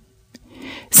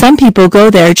 Some people go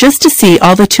there just to see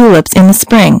all the tulips in the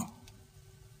spring.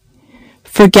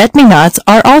 Forget-me-nots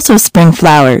are also spring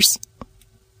flowers.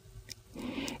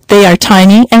 They are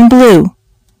tiny and blue.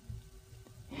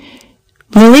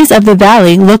 Lilies of the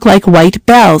valley look like white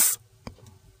bells.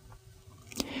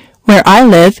 Where I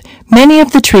live, many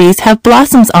of the trees have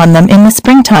blossoms on them in the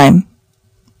springtime.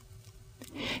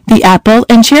 The apple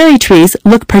and cherry trees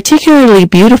look particularly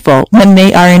beautiful when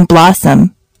they are in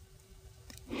blossom.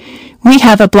 We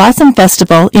have a blossom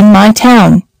festival in my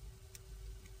town.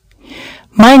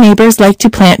 My neighbors like to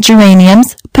plant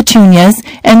geraniums, petunias,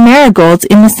 and marigolds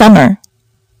in the summer.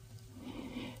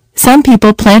 Some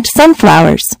people plant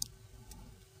sunflowers.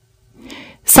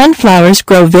 Sunflowers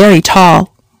grow very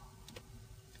tall.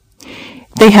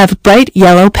 They have bright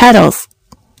yellow petals.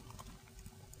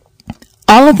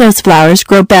 All of those flowers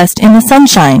grow best in the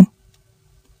sunshine.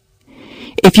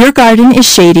 If your garden is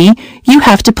shady, you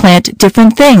have to plant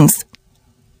different things.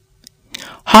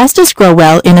 Hostas grow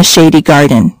well in a shady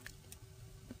garden.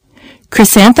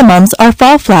 Chrysanthemums are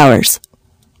fall flowers.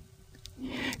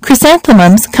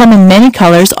 Chrysanthemums come in many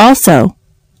colors also.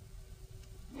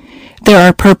 There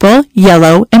are purple,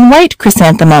 yellow, and white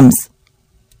chrysanthemums.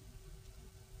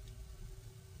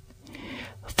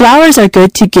 Flowers are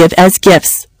good to give as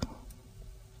gifts.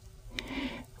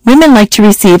 Women like to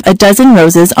receive a dozen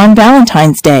roses on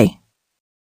Valentine's Day.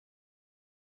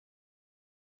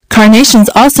 Carnations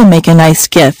also make a nice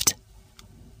gift.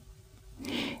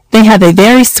 They have a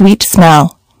very sweet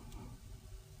smell.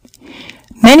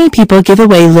 Many people give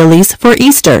away lilies for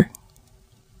Easter.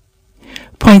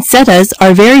 Poinsettias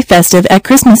are very festive at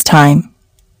Christmas time.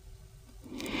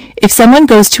 If someone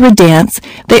goes to a dance,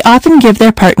 they often give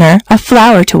their partner a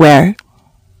flower to wear.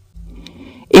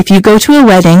 If you go to a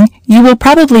wedding, you will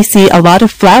probably see a lot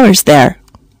of flowers there.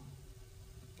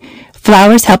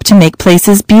 Flowers help to make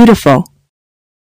places beautiful.